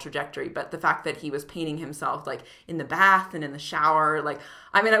his moral trajectory, but the fact that he was painting himself like in the bath and in the shower, like,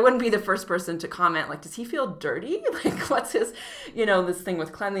 I mean, I wouldn't be the first person to comment like, does he feel dirty? Like, what's his this thing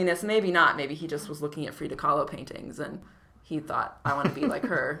with cleanliness? Maybe not. Maybe he just was looking at Frida Kahlo paintings and he thought, I want to be like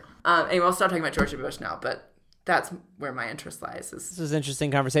her. Anyway, I'll stop talking about George W. Bush now, but that's where my interest lies. This is an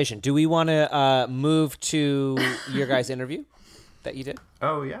interesting conversation. Do we want to move to your guys' interview? that you did?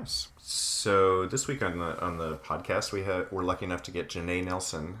 Oh yes. So this week on the podcast, we're lucky enough to get Janae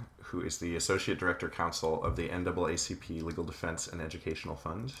Nelson, who is the Associate Director Counsel of the NAACP Legal Defense and Educational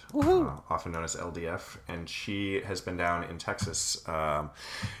Fund, often known as LDF, and she has been down in Texas.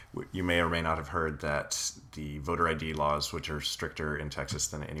 You may or may not have heard that the voter ID laws, which are stricter in Texas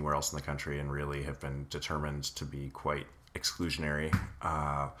than anywhere else in the country, and really have been determined to be quite exclusionary.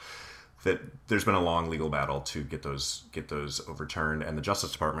 That there's been a long legal battle to get those overturned, and the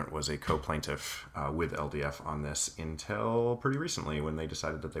Justice Department was a co-plaintiff with LDF on this until pretty recently, when they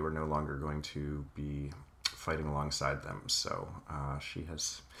decided that they were no longer going to be fighting alongside them. So she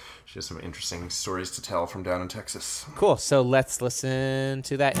has some interesting stories to tell from down in Texas. Cool. So let's listen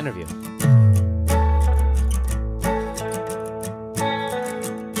to that interview.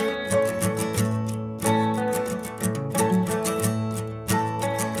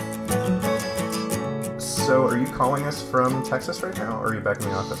 So are you calling us from Texas right now, or are you back in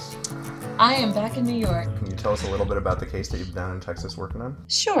the office? I am back in New York. Can you tell us a little bit about the case that you've been down in Texas working on?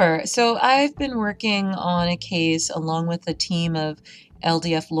 Sure. So I've been working on a case along with a team of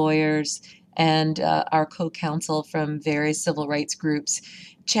LDF lawyers and our co-counsel from various civil rights groups,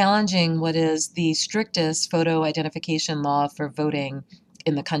 challenging what is the strictest photo identification law for voting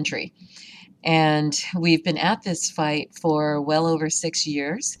in the country. And we've been at this fight for well over 6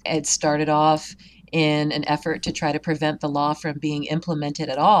 years. It started off in an effort to try to prevent the law from being implemented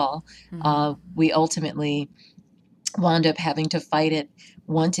at all. We ultimately wound up having to fight it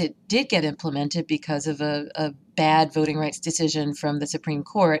once it did get implemented because of a bad voting rights decision from the Supreme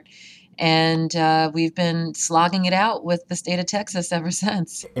Court. And we've been slogging it out with the state of Texas ever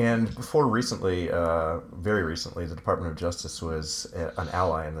since. And before recently, very recently, the Department of Justice was an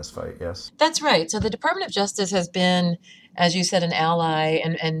ally in this fight, yes? That's right. So the Department of Justice has been, as you said, an ally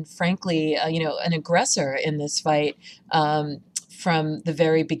and frankly, an aggressor in this fight from the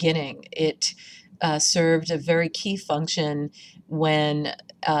very beginning. It served a very key function when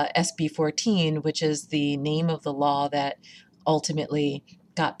SB 14, which is the name of the law that ultimately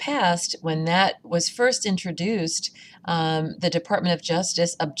got passed, when that was first introduced, the Department of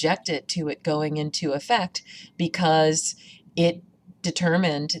Justice objected to it going into effect because it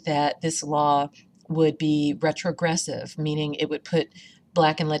determined that this law would be retrogressive, meaning it would put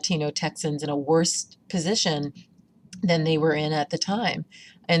Black and Latino Texans in a worse position than they were in at the time.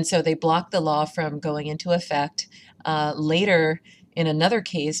 And so they blocked the law from going into effect. Later, in another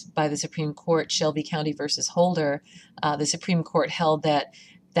case by the Supreme Court, Shelby County versus Holder, the Supreme Court held that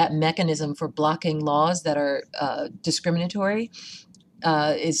mechanism for blocking laws that are discriminatory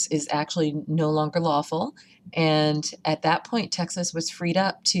is actually no longer lawful. And at that point, Texas was freed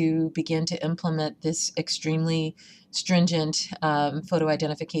up to begin to implement this extremely stringent photo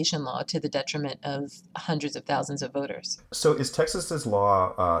identification law to the detriment of hundreds of thousands of voters. So is Texas's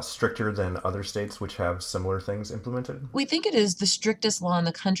law stricter than other states which have similar things implemented? We think it is the strictest law in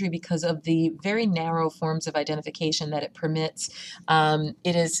the country because of the very narrow forms of identification that it permits.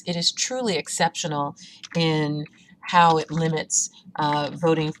 It is truly exceptional in how it limits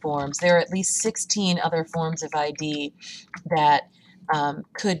voting forms. There are at least 16 other forms of ID that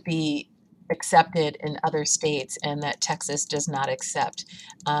could be accepted in other states and that Texas does not accept.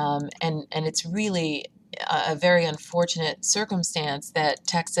 And it's really a very unfortunate circumstance that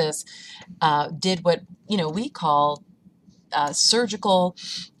Texas did what we call surgical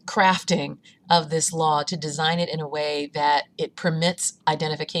crafting of this law to design it in a way that it permits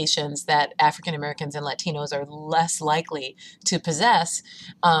identifications that African Americans and Latinos are less likely to possess,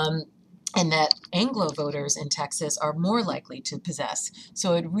 and that Anglo voters in Texas are more likely to possess.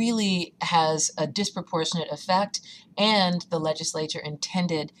 So it really has a disproportionate effect, and the legislature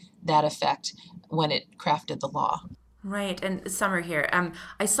intended that effect when it crafted the law. Right, and Summer here.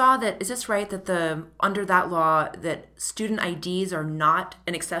 I saw that, is this right, that under that law, that student IDs are not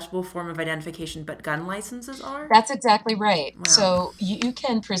an acceptable form of identification, but gun licenses are? That's exactly right. Wow. So you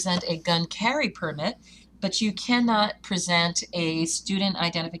can present a gun carry permit, but you cannot present a student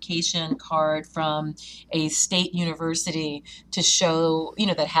identification card from a state university to show,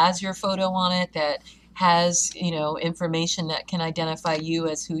 that has your photo on it, that has, information that can identify you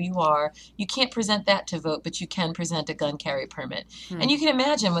as who you are. You can't present that to vote, but you can present a gun carry permit. And you can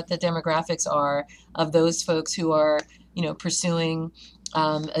imagine what the demographics are of those folks who are, pursuing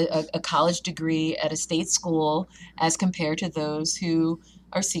a college degree at a state school as compared to those who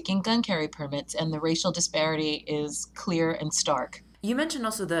are seeking gun carry permits. And the racial disparity is clear and stark. You mentioned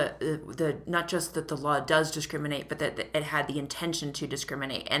also the not just that the law does discriminate, but that it had the intention to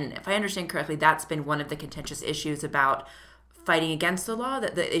discriminate. And if I understand correctly, that's been one of the contentious issues about fighting against the law,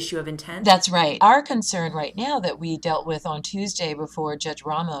 that the issue of intent? That's right. Our concern right now that we dealt with on Tuesday before Judge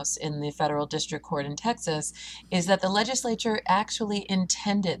Ramos in the federal district court in Texas is that the legislature actually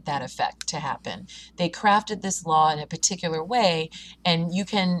intended that effect to happen. They crafted this law in a particular way, and you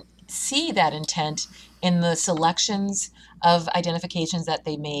can see that intent in the selections of identifications that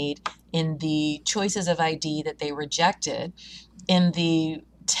they made, in the choices of ID that they rejected, in the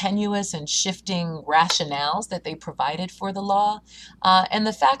tenuous and shifting rationales that they provided for the law, and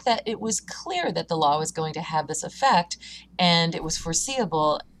the fact that it was clear that the law was going to have this effect, and it was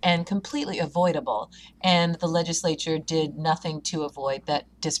foreseeable and completely avoidable, and the legislature did nothing to avoid that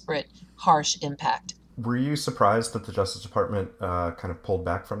disparate, harsh impact. Were you surprised that the Justice Department kind of pulled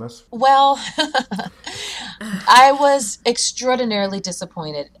back from this? Well, I was extraordinarily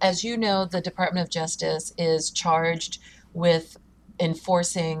disappointed. As you know, the Department of Justice is charged with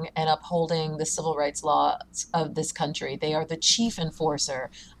enforcing and upholding the civil rights laws of this country. They are the chief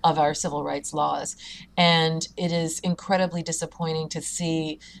enforcer of our civil rights laws. And it is incredibly disappointing to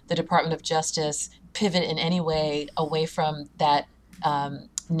see the Department of Justice pivot in any way away from that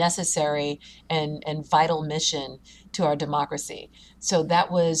necessary and vital mission to our democracy. So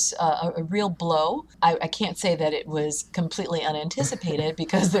that was a real blow. I can't say that it was completely unanticipated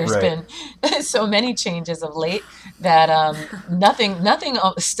because there's Right. been so many changes of late that nothing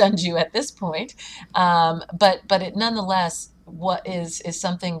stunned you at this point. But it nonetheless what is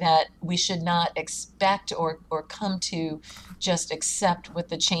something that we should not expect or come to just accept with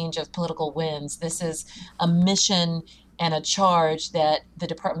the change of political winds. This is a mission and a charge that the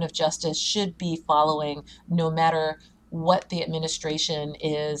Department of Justice should be following no matter what the administration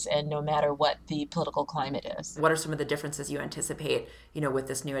is and no matter what the political climate is. What are some of the differences you anticipate, with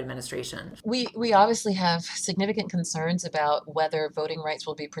this new administration? We obviously have significant concerns about whether voting rights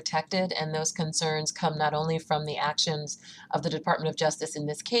will be protected, and those concerns come not only from the actions of the Department of Justice in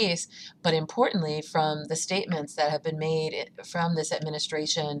this case, but importantly from the statements that have been made from this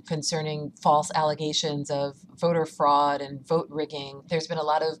administration concerning false allegations of voter fraud and vote rigging. There's been a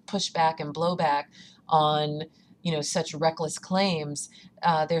lot of pushback and blowback on such reckless claims.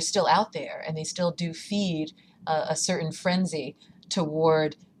 They're still out there, and they still do feed a certain frenzy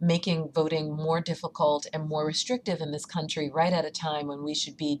toward making voting more difficult and more restrictive in this country right at a time when we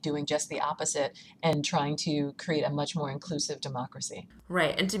should be doing just the opposite and trying to create a much more inclusive democracy.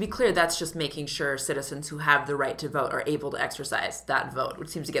 Right. And to be clear, that's just making sure citizens who have the right to vote are able to exercise that vote, which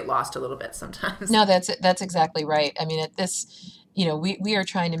seems to get lost a little bit sometimes. No, that's exactly right. I mean, at this, we are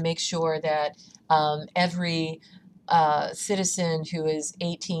trying to make sure that every citizen who is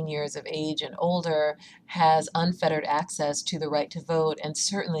 18 years of age and older has unfettered access to the right to vote, and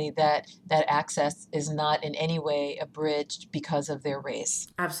certainly that access is not in any way abridged because of their race.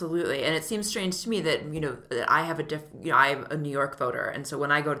 Absolutely. And it seems strange to me that, that I have I'm a New York voter, and so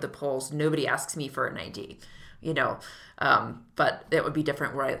when I go to the polls, nobody asks me for an ID. But it would be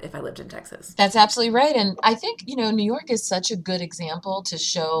different if I lived in Texas. That's absolutely right. And I think, New York is such a good example to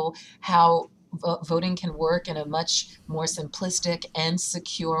show how voting can work in a much more simplistic and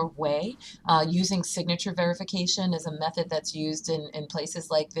secure way. Using signature verification is a method that's used in places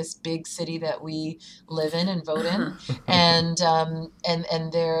like this big city that we live in and vote in. And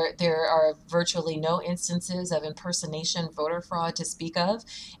there are virtually no instances of impersonation voter fraud to speak of.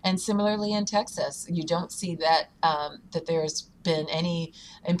 And similarly in Texas, you don't see that there's been any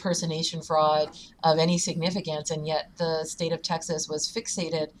impersonation fraud of any significance, and yet the state of Texas was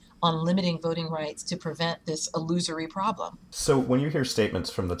fixated on limiting voting rights to prevent this illusory problem. So when you hear statements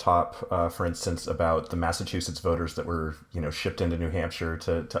from the top, for instance, about the Massachusetts voters that were, shipped into New Hampshire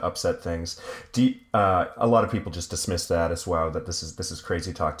to upset things, a lot of people just dismiss that as, wow, that this is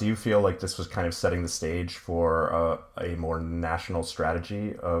crazy talk. Do you feel like this was kind of setting the stage for a more national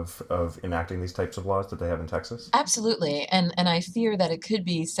strategy of enacting these types of laws that they have in Texas? Absolutely. And I fear that it could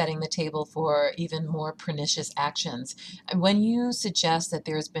be setting the table for even more pernicious actions. And when you suggest that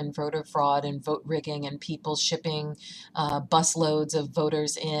there's been voter fraud and vote rigging and people shipping busloads of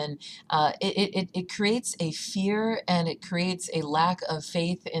voters in, it creates a fear, and it creates a lack of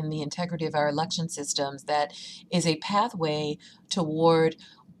faith in the integrity of our election systems that is a pathway toward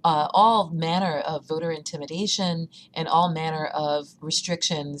all manner of voter intimidation and all manner of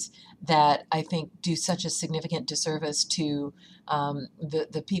restrictions that I think do such a significant disservice to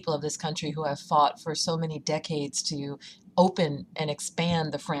the people of this country who have fought for so many decades to open and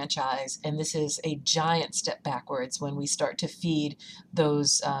expand the franchise. And this is a giant step backwards when we start to feed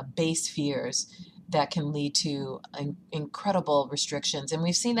those base fears that can lead to incredible restrictions. And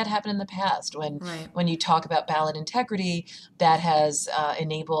we've seen that happen in the past when you talk about ballot integrity, that has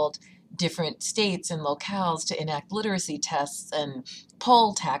enabled different states and locales to enact literacy tests and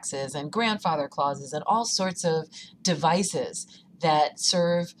poll taxes and grandfather clauses and all sorts of devices that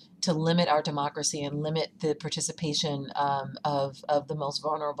serve to limit our democracy and limit the participation of the most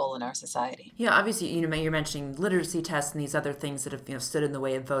vulnerable in our society. Yeah, obviously, you're mentioning literacy tests and these other things that have stood in the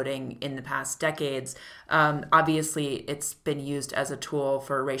way of voting in the past decades. Obviously, it's been used as a tool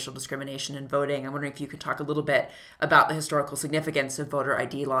for racial discrimination in voting. I'm wondering if you could talk a little bit about the historical significance of voter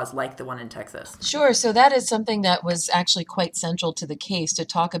ID laws like the one in Texas. Sure. So that is something that was actually quite central to the case, to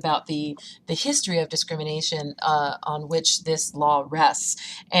talk about the history of discrimination on which this law rests.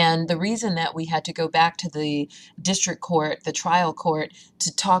 And the reason that we had to go back to the district court, the trial court,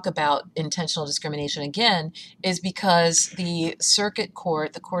 to talk about intentional discrimination again is because the circuit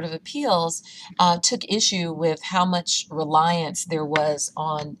court, the Court of Appeals, took issue with how much reliance there was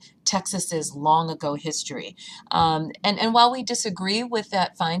on Texas's long ago history. And while we disagree with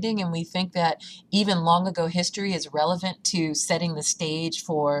that finding, and we think that even long ago history is relevant to setting the stage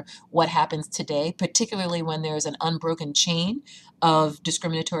for what happens today, particularly when there's an unbroken chain of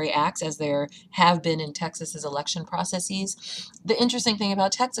discriminatory acts, as there have been in Texas's election processes. The interesting thing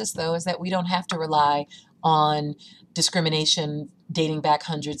about Texas, though, is that we don't have to rely on discrimination dating back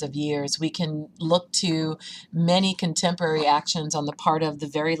hundreds of years. We can look to many contemporary actions on the part of the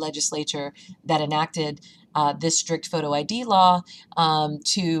very legislature that enacted this strict photo ID law,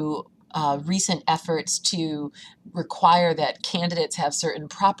 to recent efforts to require that candidates have certain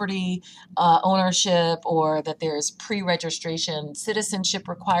property ownership, or that there's pre-registration citizenship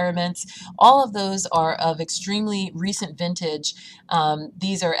requirements. All of those are of extremely recent vintage.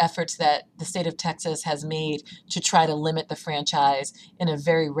 These are efforts that the state of Texas has made to try to limit the franchise in a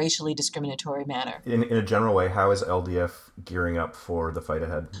very racially discriminatory manner. In a general way, how is LDF gearing up for the fight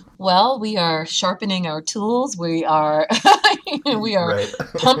ahead? Well, we are sharpening our tools. We are Right.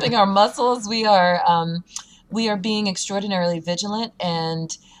 pumping our muscles. We are being extraordinarily vigilant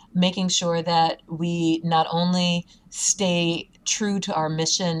and making sure that we not only stay true to our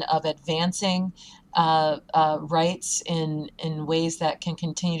mission of advancing rights in ways that can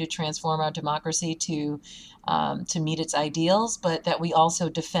continue to transform our democracy to meet its ideals, but that we also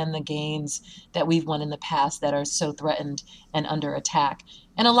defend the gains that we've won in the past that are so threatened and under attack.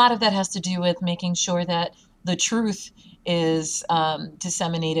 And a lot of that has to do with making sure that the truth is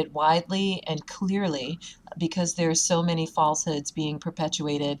disseminated widely and clearly, because there's so many falsehoods being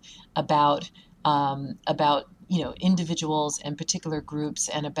perpetuated about individuals and particular groups,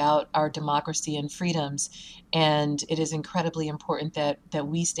 and about our democracy and freedoms. And it is incredibly important that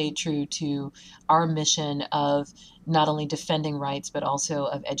we stay true to our mission of not only defending rights, but also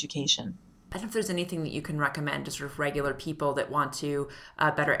of education. I don't know if there's anything that you can recommend to sort of regular people that want to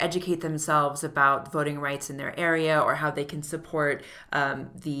better educate themselves about voting rights in their area, or how they can support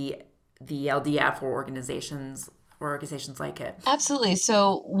the LDF or organizations like it. Absolutely.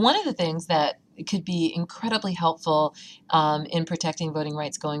 So one of the things that could be incredibly helpful in protecting voting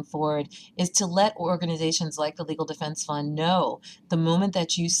rights going forward is to let organizations like the Legal Defense Fund know the moment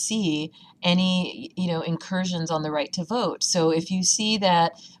that you see any incursions on the right to vote. So if you see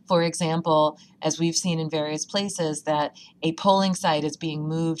that, for example, as we've seen in various places, that a polling site is being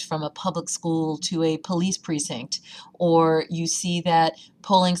moved from a public school to a police precinct, or you see that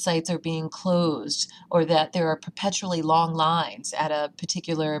polling sites are being closed, or that there are perpetually long lines at a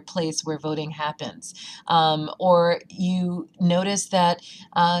particular place where voting happens, or you notice that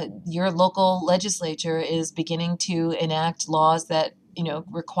your local legislature is beginning to enact laws that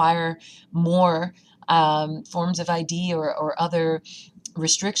require more forms of ID or other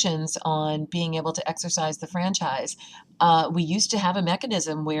restrictions on being able to exercise the franchise. We used to have a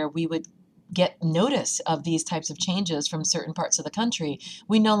mechanism where we would get notice of these types of changes from certain parts of the country.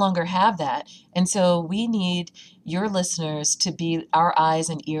 We no longer have that. And so we need your listeners to be our eyes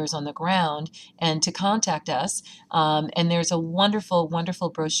and ears on the ground and to contact us. And there's a wonderful, wonderful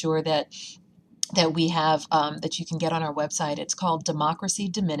brochure that we have that you can get on our website. It's called Democracy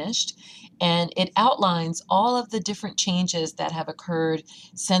Diminished, and it outlines all of the different changes that have occurred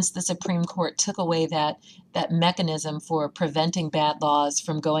since the Supreme Court took away that mechanism for preventing bad laws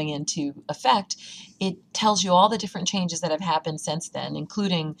from going into effect. It tells you all the different changes that have happened since then,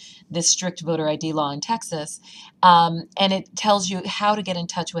 including this strict voter ID law in Texas. And it tells you how to get in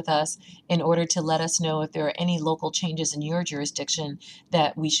touch with us in order to let us know if there are any local changes in your jurisdiction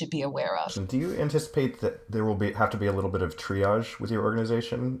that we should be aware of. And do you anticipate that there will have to be a little bit of triage with your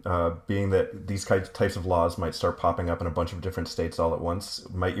organization, being that these types of laws might start popping up in a bunch of different states all at once?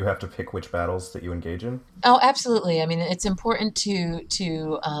 Might you have to pick which battles that you engage in? Oh, absolutely. I mean, it's important to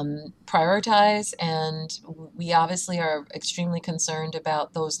prioritize, and we obviously are extremely concerned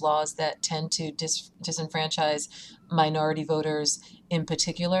about those laws that tend to disenfranchise minority voters in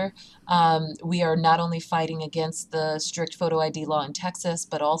particular. We are not only fighting against the strict photo ID law in Texas,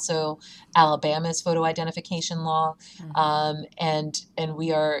 but also Alabama's photo identification law, and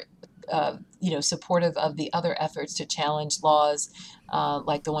we are. Supportive of the other efforts to challenge laws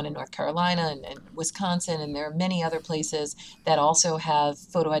like the one in North Carolina and Wisconsin, and there are many other places that also have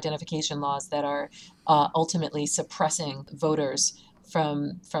photo identification laws that are ultimately suppressing voters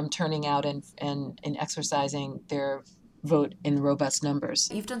from turning out and exercising their vote in robust numbers.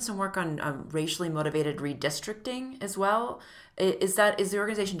 You've done some work on racially motivated redistricting as well. Is the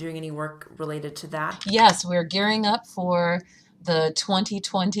organization doing any work related to that? Yes, we're gearing up for the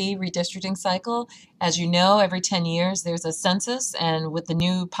 2020 redistricting cycle. As you know, every 10 years there's a census, and with the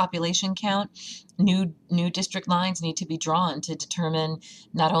new population count, new district lines need to be drawn to determine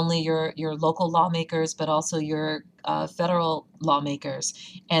not only your local lawmakers, but also your federal lawmakers.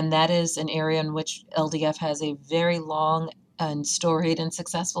 And that is an area in which LDF has a very long and storied and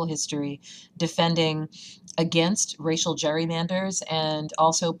successful history defending against racial gerrymanders and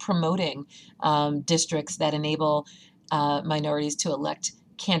also promoting districts that enable minorities to elect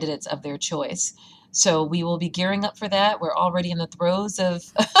candidates of their choice. So we will be gearing up for that. We're already in the throes of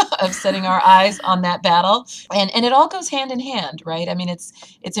of setting our eyes on that battle, and it all goes hand in hand, right? I mean,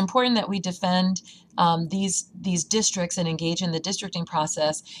 it's important that we defend these districts and engage in the districting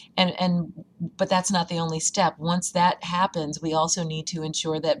process, but that's not the only step. Once that happens, we also need to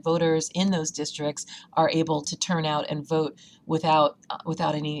ensure that voters in those districts are able to turn out and vote without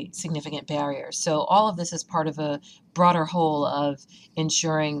any significant barriers. So all of this is part of a broader whole of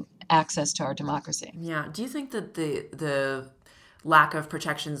ensuring access to our democracy. Yeah. Do you think that the lack of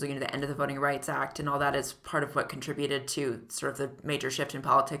protections, the end of the Voting Rights Act and all that is part of what contributed to sort of the major shift in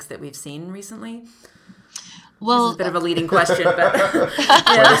politics that we've seen recently? Well, this is a bit of a leading question, but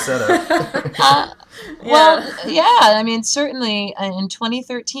I mean, certainly in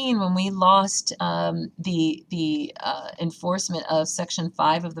 2013, when we lost the enforcement of Section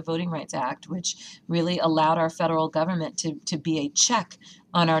 5 of the Voting Rights Act, which really allowed our federal government to be a check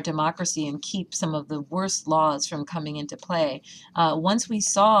on our democracy and keep some of the worst laws from coming into play. Once we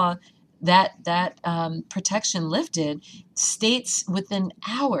saw that protection lifted, states within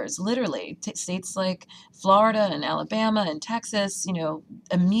hours, literally, states like Florida and Alabama and Texas,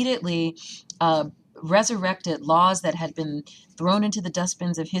 immediately resurrected laws that had been thrown into the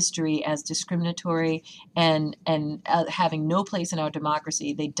dustbins of history as discriminatory and having no place in our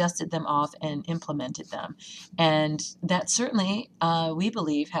democracy. They dusted them off and implemented them. And that certainly, we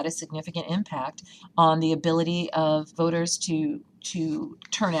believe, had a significant impact on the ability of voters to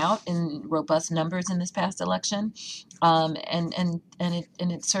turn out in robust numbers in this past election, and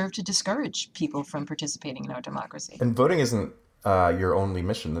it served to discourage people from participating in our democracy. And voting isn't your only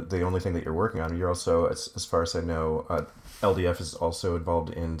mission, the only thing that you're working on. You're also, as far as I know, LDF is also involved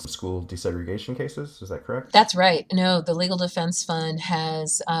in school desegregation cases. Is that correct? That's right. No, the Legal Defense Fund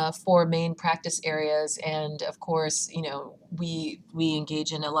has 4 main practice areas, and of course, we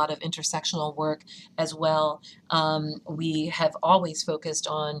engage in a lot of intersectional work as well. We have always focused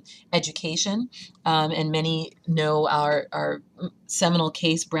on education, and many know our seminal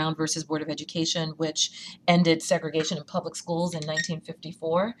case, Brown versus Board of Education, which ended segregation in public schools in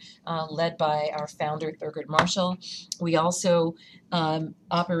 1954, led by our founder, Thurgood Marshall. We also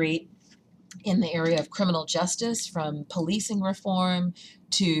operate in the area of criminal justice, from policing reform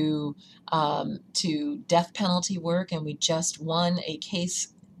to death penalty work, and we just won a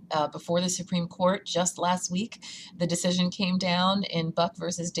case before the Supreme Court just last week. The decision came down in Buck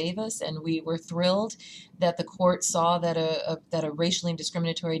versus Davis, and we were thrilled that the court saw that a racially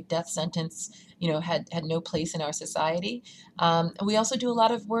discriminatory death sentence, had no place in our society. We also do a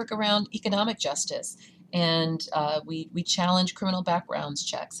lot of work around economic justice. And we challenge criminal backgrounds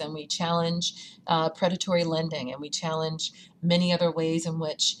checks, and we challenge predatory lending, and we challenge many other ways in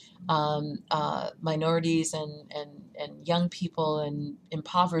which minorities and young people and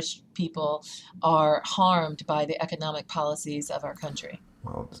impoverished people are harmed by the economic policies of our country.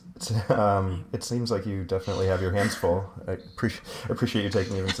 Well, it seems like you definitely have your hands full. I appreciate you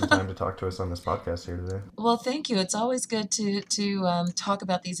taking even some time to talk to us on this podcast here today. Well, thank you. It's always good to talk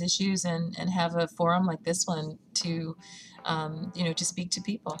about these issues and have a forum like this one to speak to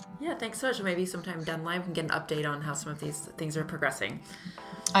people. Yeah, thanks so much. Maybe sometime down the line we can get an update on how some of these things are progressing.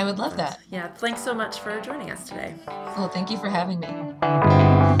 I would love that. Yeah, thanks so much for joining us today. Well, thank you for having me.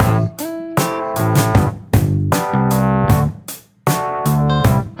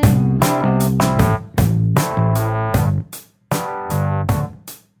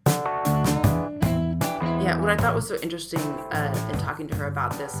 what I thought was so interesting in talking to her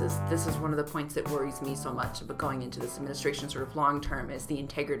about this is one of the points that worries me so much about going into this administration sort of long term is the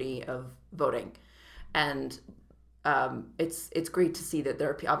integrity of voting. And it's great to see that there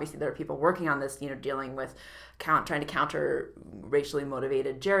are people working on this, dealing with trying to counter racially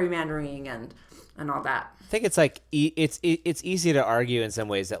motivated gerrymandering and all that. I think it's like it's easy to argue in some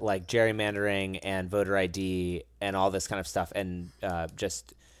ways that like gerrymandering and voter ID and all this kind of stuff and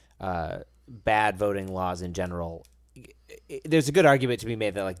just bad voting laws in general. There's a good argument to be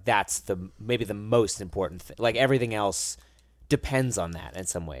made that like that's maybe the most important thing. Like everything else depends on that in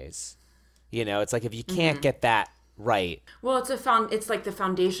some ways. It's like if you can't get that right. Well, it's like the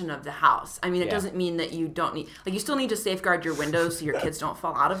foundation of the house. I mean, it doesn't mean that you don't need, like, you still need to safeguard your windows so your kids don't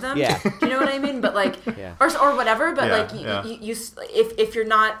fall out of them. Yeah. Do you know what I mean? But like, or whatever. But you if you're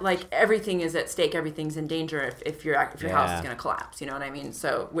not, like, everything is at stake, everything's in danger if your house is going to collapse. You know what I mean?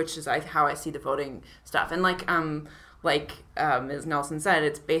 So, which is how I see the voting stuff. And like Ms. Nelson said,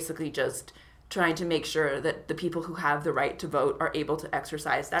 it's basically just trying to make sure that the people who have the right to vote are able to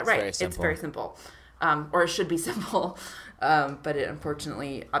exercise that right. It's very simple. Or it should be simple, but it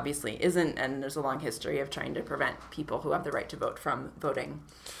unfortunately obviously isn't, and there's a long history of trying to prevent people who have the right to vote from voting.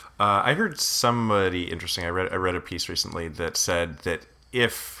 I heard somebody interesting. I read a piece recently that said that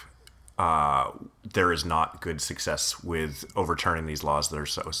if there is not good success with overturning these laws that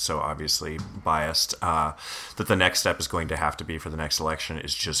are so obviously biased, that the next step is going to have to be for the next election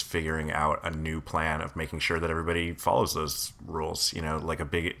is just figuring out a new plan of making sure that everybody follows those rules. Like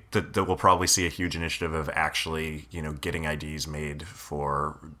that we'll probably see a huge initiative of actually, getting IDs made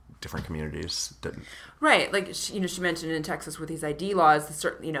for different communities. Right. Like, she mentioned in Texas with these ID laws,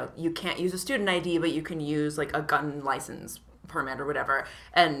 you can't use a student ID, but you can use like a gun license permit or whatever.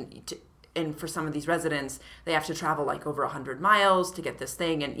 And for some of these residents, they have to travel like over 100 miles to get this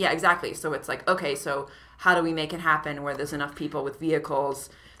thing. And yeah, exactly. So it's like, okay, so how do we make it happen where there's enough people with vehicles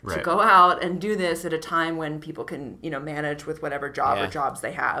to go out and do this at a time when people can, manage with whatever job or jobs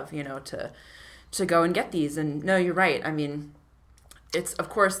they have, to go and get these. And no, you're right. I mean, it's, of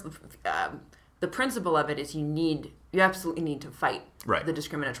course, the principle of it is you absolutely need to fight the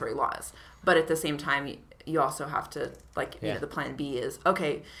discriminatory laws. But at the same time, you also have to, like, the plan B is,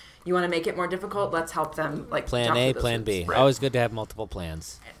 okay, you want to make it more difficult? Let's help them. Like plan A, plan B. Right. Always good to have multiple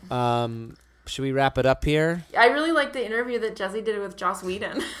plans. Should we wrap it up here? I really liked the interview that Jesse did with Joss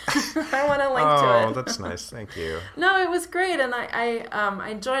Whedon. I want to link to it. Oh, that's nice. Thank you. No, it was great, and I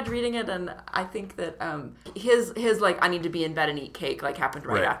enjoyed reading it, and I think that his like I need to be in bed and eat cake like happened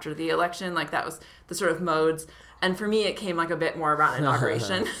right after the election. Like that was the sort of modes. And for me, it came like a bit more around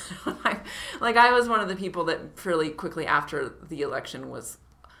inauguration. I was one of the people that fairly quickly after the election was.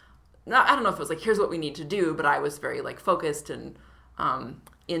 I don't know if it was like, here's what we need to do, but I was very like focused and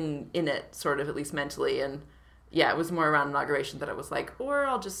in it sort of, at least mentally. And yeah, it was more around inauguration that I was like, or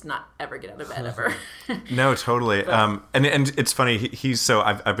I'll just not ever get out of bed ever. No, totally. And it's funny.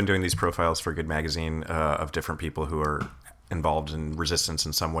 I've been doing these profiles for Good Magazine of different people who are involved in resistance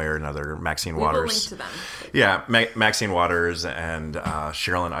in some way or another. Maxine Waters. We will link to them. Yeah, Maxine Waters and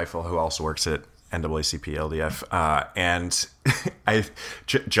Sherilyn Ifill, who also works at NAACP LDF, and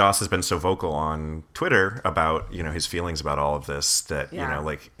Joss has been so vocal on Twitter about his feelings about all of this that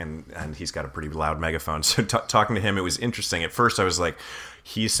and he's got a pretty loud megaphone. So talking to him, it was interesting. At first, I was like,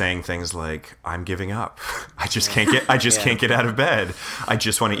 he's saying things like, "I'm giving up. I just can't get out of bed. I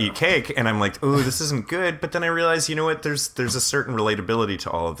just want to eat cake." And I'm like, "Oh, this isn't good." But then I realized, there's a certain relatability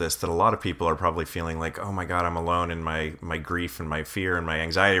to all of this that a lot of people are probably feeling like, "Oh my God, I'm alone in my grief and my fear and my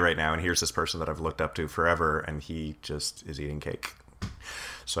anxiety right now." And here's this person that I've looked up to forever, and he just is eating cake.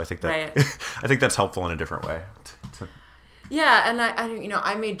 So I think that I think that's helpful in a different way. Yeah, and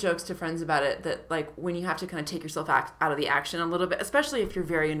I made jokes to friends about it that like when you have to kind of take yourself out of the action a little bit, especially if you're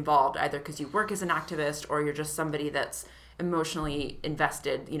very involved, either because you work as an activist or you're just somebody that's emotionally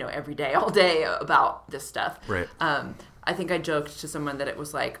invested, every day, all day about this stuff. Right. I think I joked to someone that it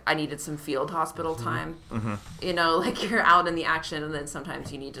was like I needed some field hospital time. Mm-hmm. Like you're out in the action, and then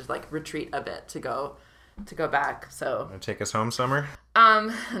sometimes you need to like retreat a bit to go back. So wanna take us home, Summer?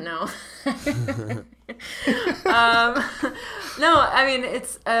 No. No, I mean,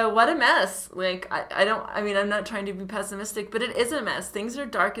 it's what a mess. Like I'm not trying to be pessimistic, but it is a mess. Things are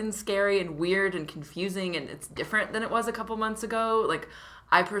dark and scary and weird and confusing, and it's different than it was a couple months ago. Like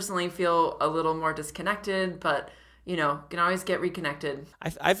I personally feel a little more disconnected, but can always get reconnected.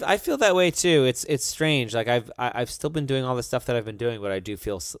 I feel that way too. It's strange. Like I've still been doing all the stuff that I've been doing, but I do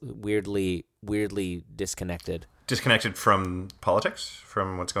feel weirdly disconnected. Disconnected from politics,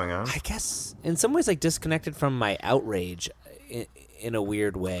 from what's going on? I guess in some ways, like disconnected from my outrage in a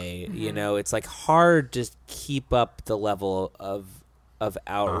weird way. You know, it's like hard to keep up the level of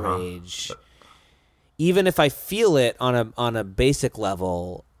outrage, even if I feel it on a basic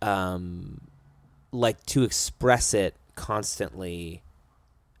level. Like to express it constantly,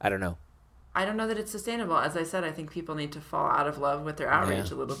 I don't know. I don't know that it's sustainable. As I said, I think people need to fall out of love with their outrage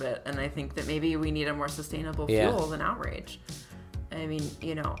a little bit, and I think that maybe we need a more sustainable fuel than outrage. I mean,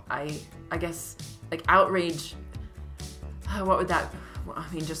 you know, I guess like outrage. What would that? I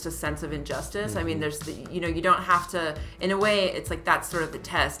mean, just a sense of injustice. I mean, there's the, you know, you don't have to. In a way, it's like that's sort of the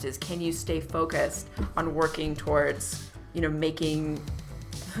test: is can you stay focused on working towards, you know, making.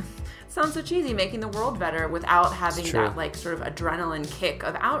 Sounds so cheesy, making the world better without having that like sort of adrenaline kick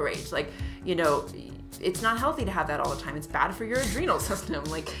of outrage. Like, you know, it's not healthy to have that all the time. It's bad for your adrenal system.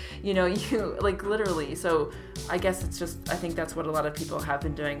 Like, you know, you like literally. So I guess it's just, I think that's what a lot of people have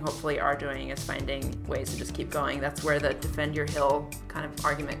been doing, hopefully are doing, is finding ways to just keep going. That's where the defend your hill kind of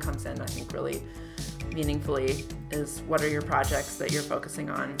argument comes in, I think, really meaningfully, is what are your projects that you're focusing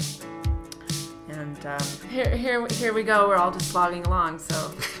on? And here we go. We're all just slogging along.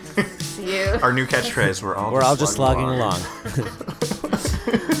 So see you. Our new catchphrase: We're all just slogging along.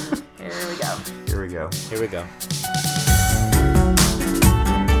 Here we go. Here we go. Here we go.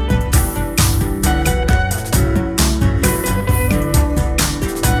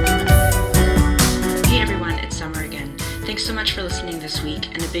 Hey everyone, it's Summer again. Thanks so much for listening this week,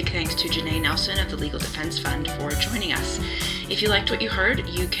 and a big thanks to Janae Nelson of the Legal Defense Fund for joining us. If you liked what you heard,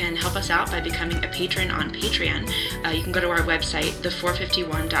 you can help us out by becoming a patron on Patreon. You can go to our website,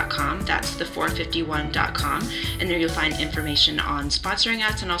 the451.com. That's the451.com. And there you'll find information on sponsoring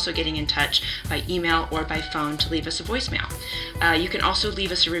us and also getting in touch by email or by phone to leave us a voicemail. You can also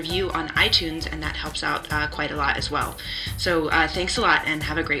leave us a review on iTunes, and that helps out quite a lot as well. So thanks a lot, and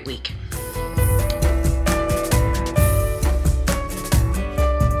have a great week.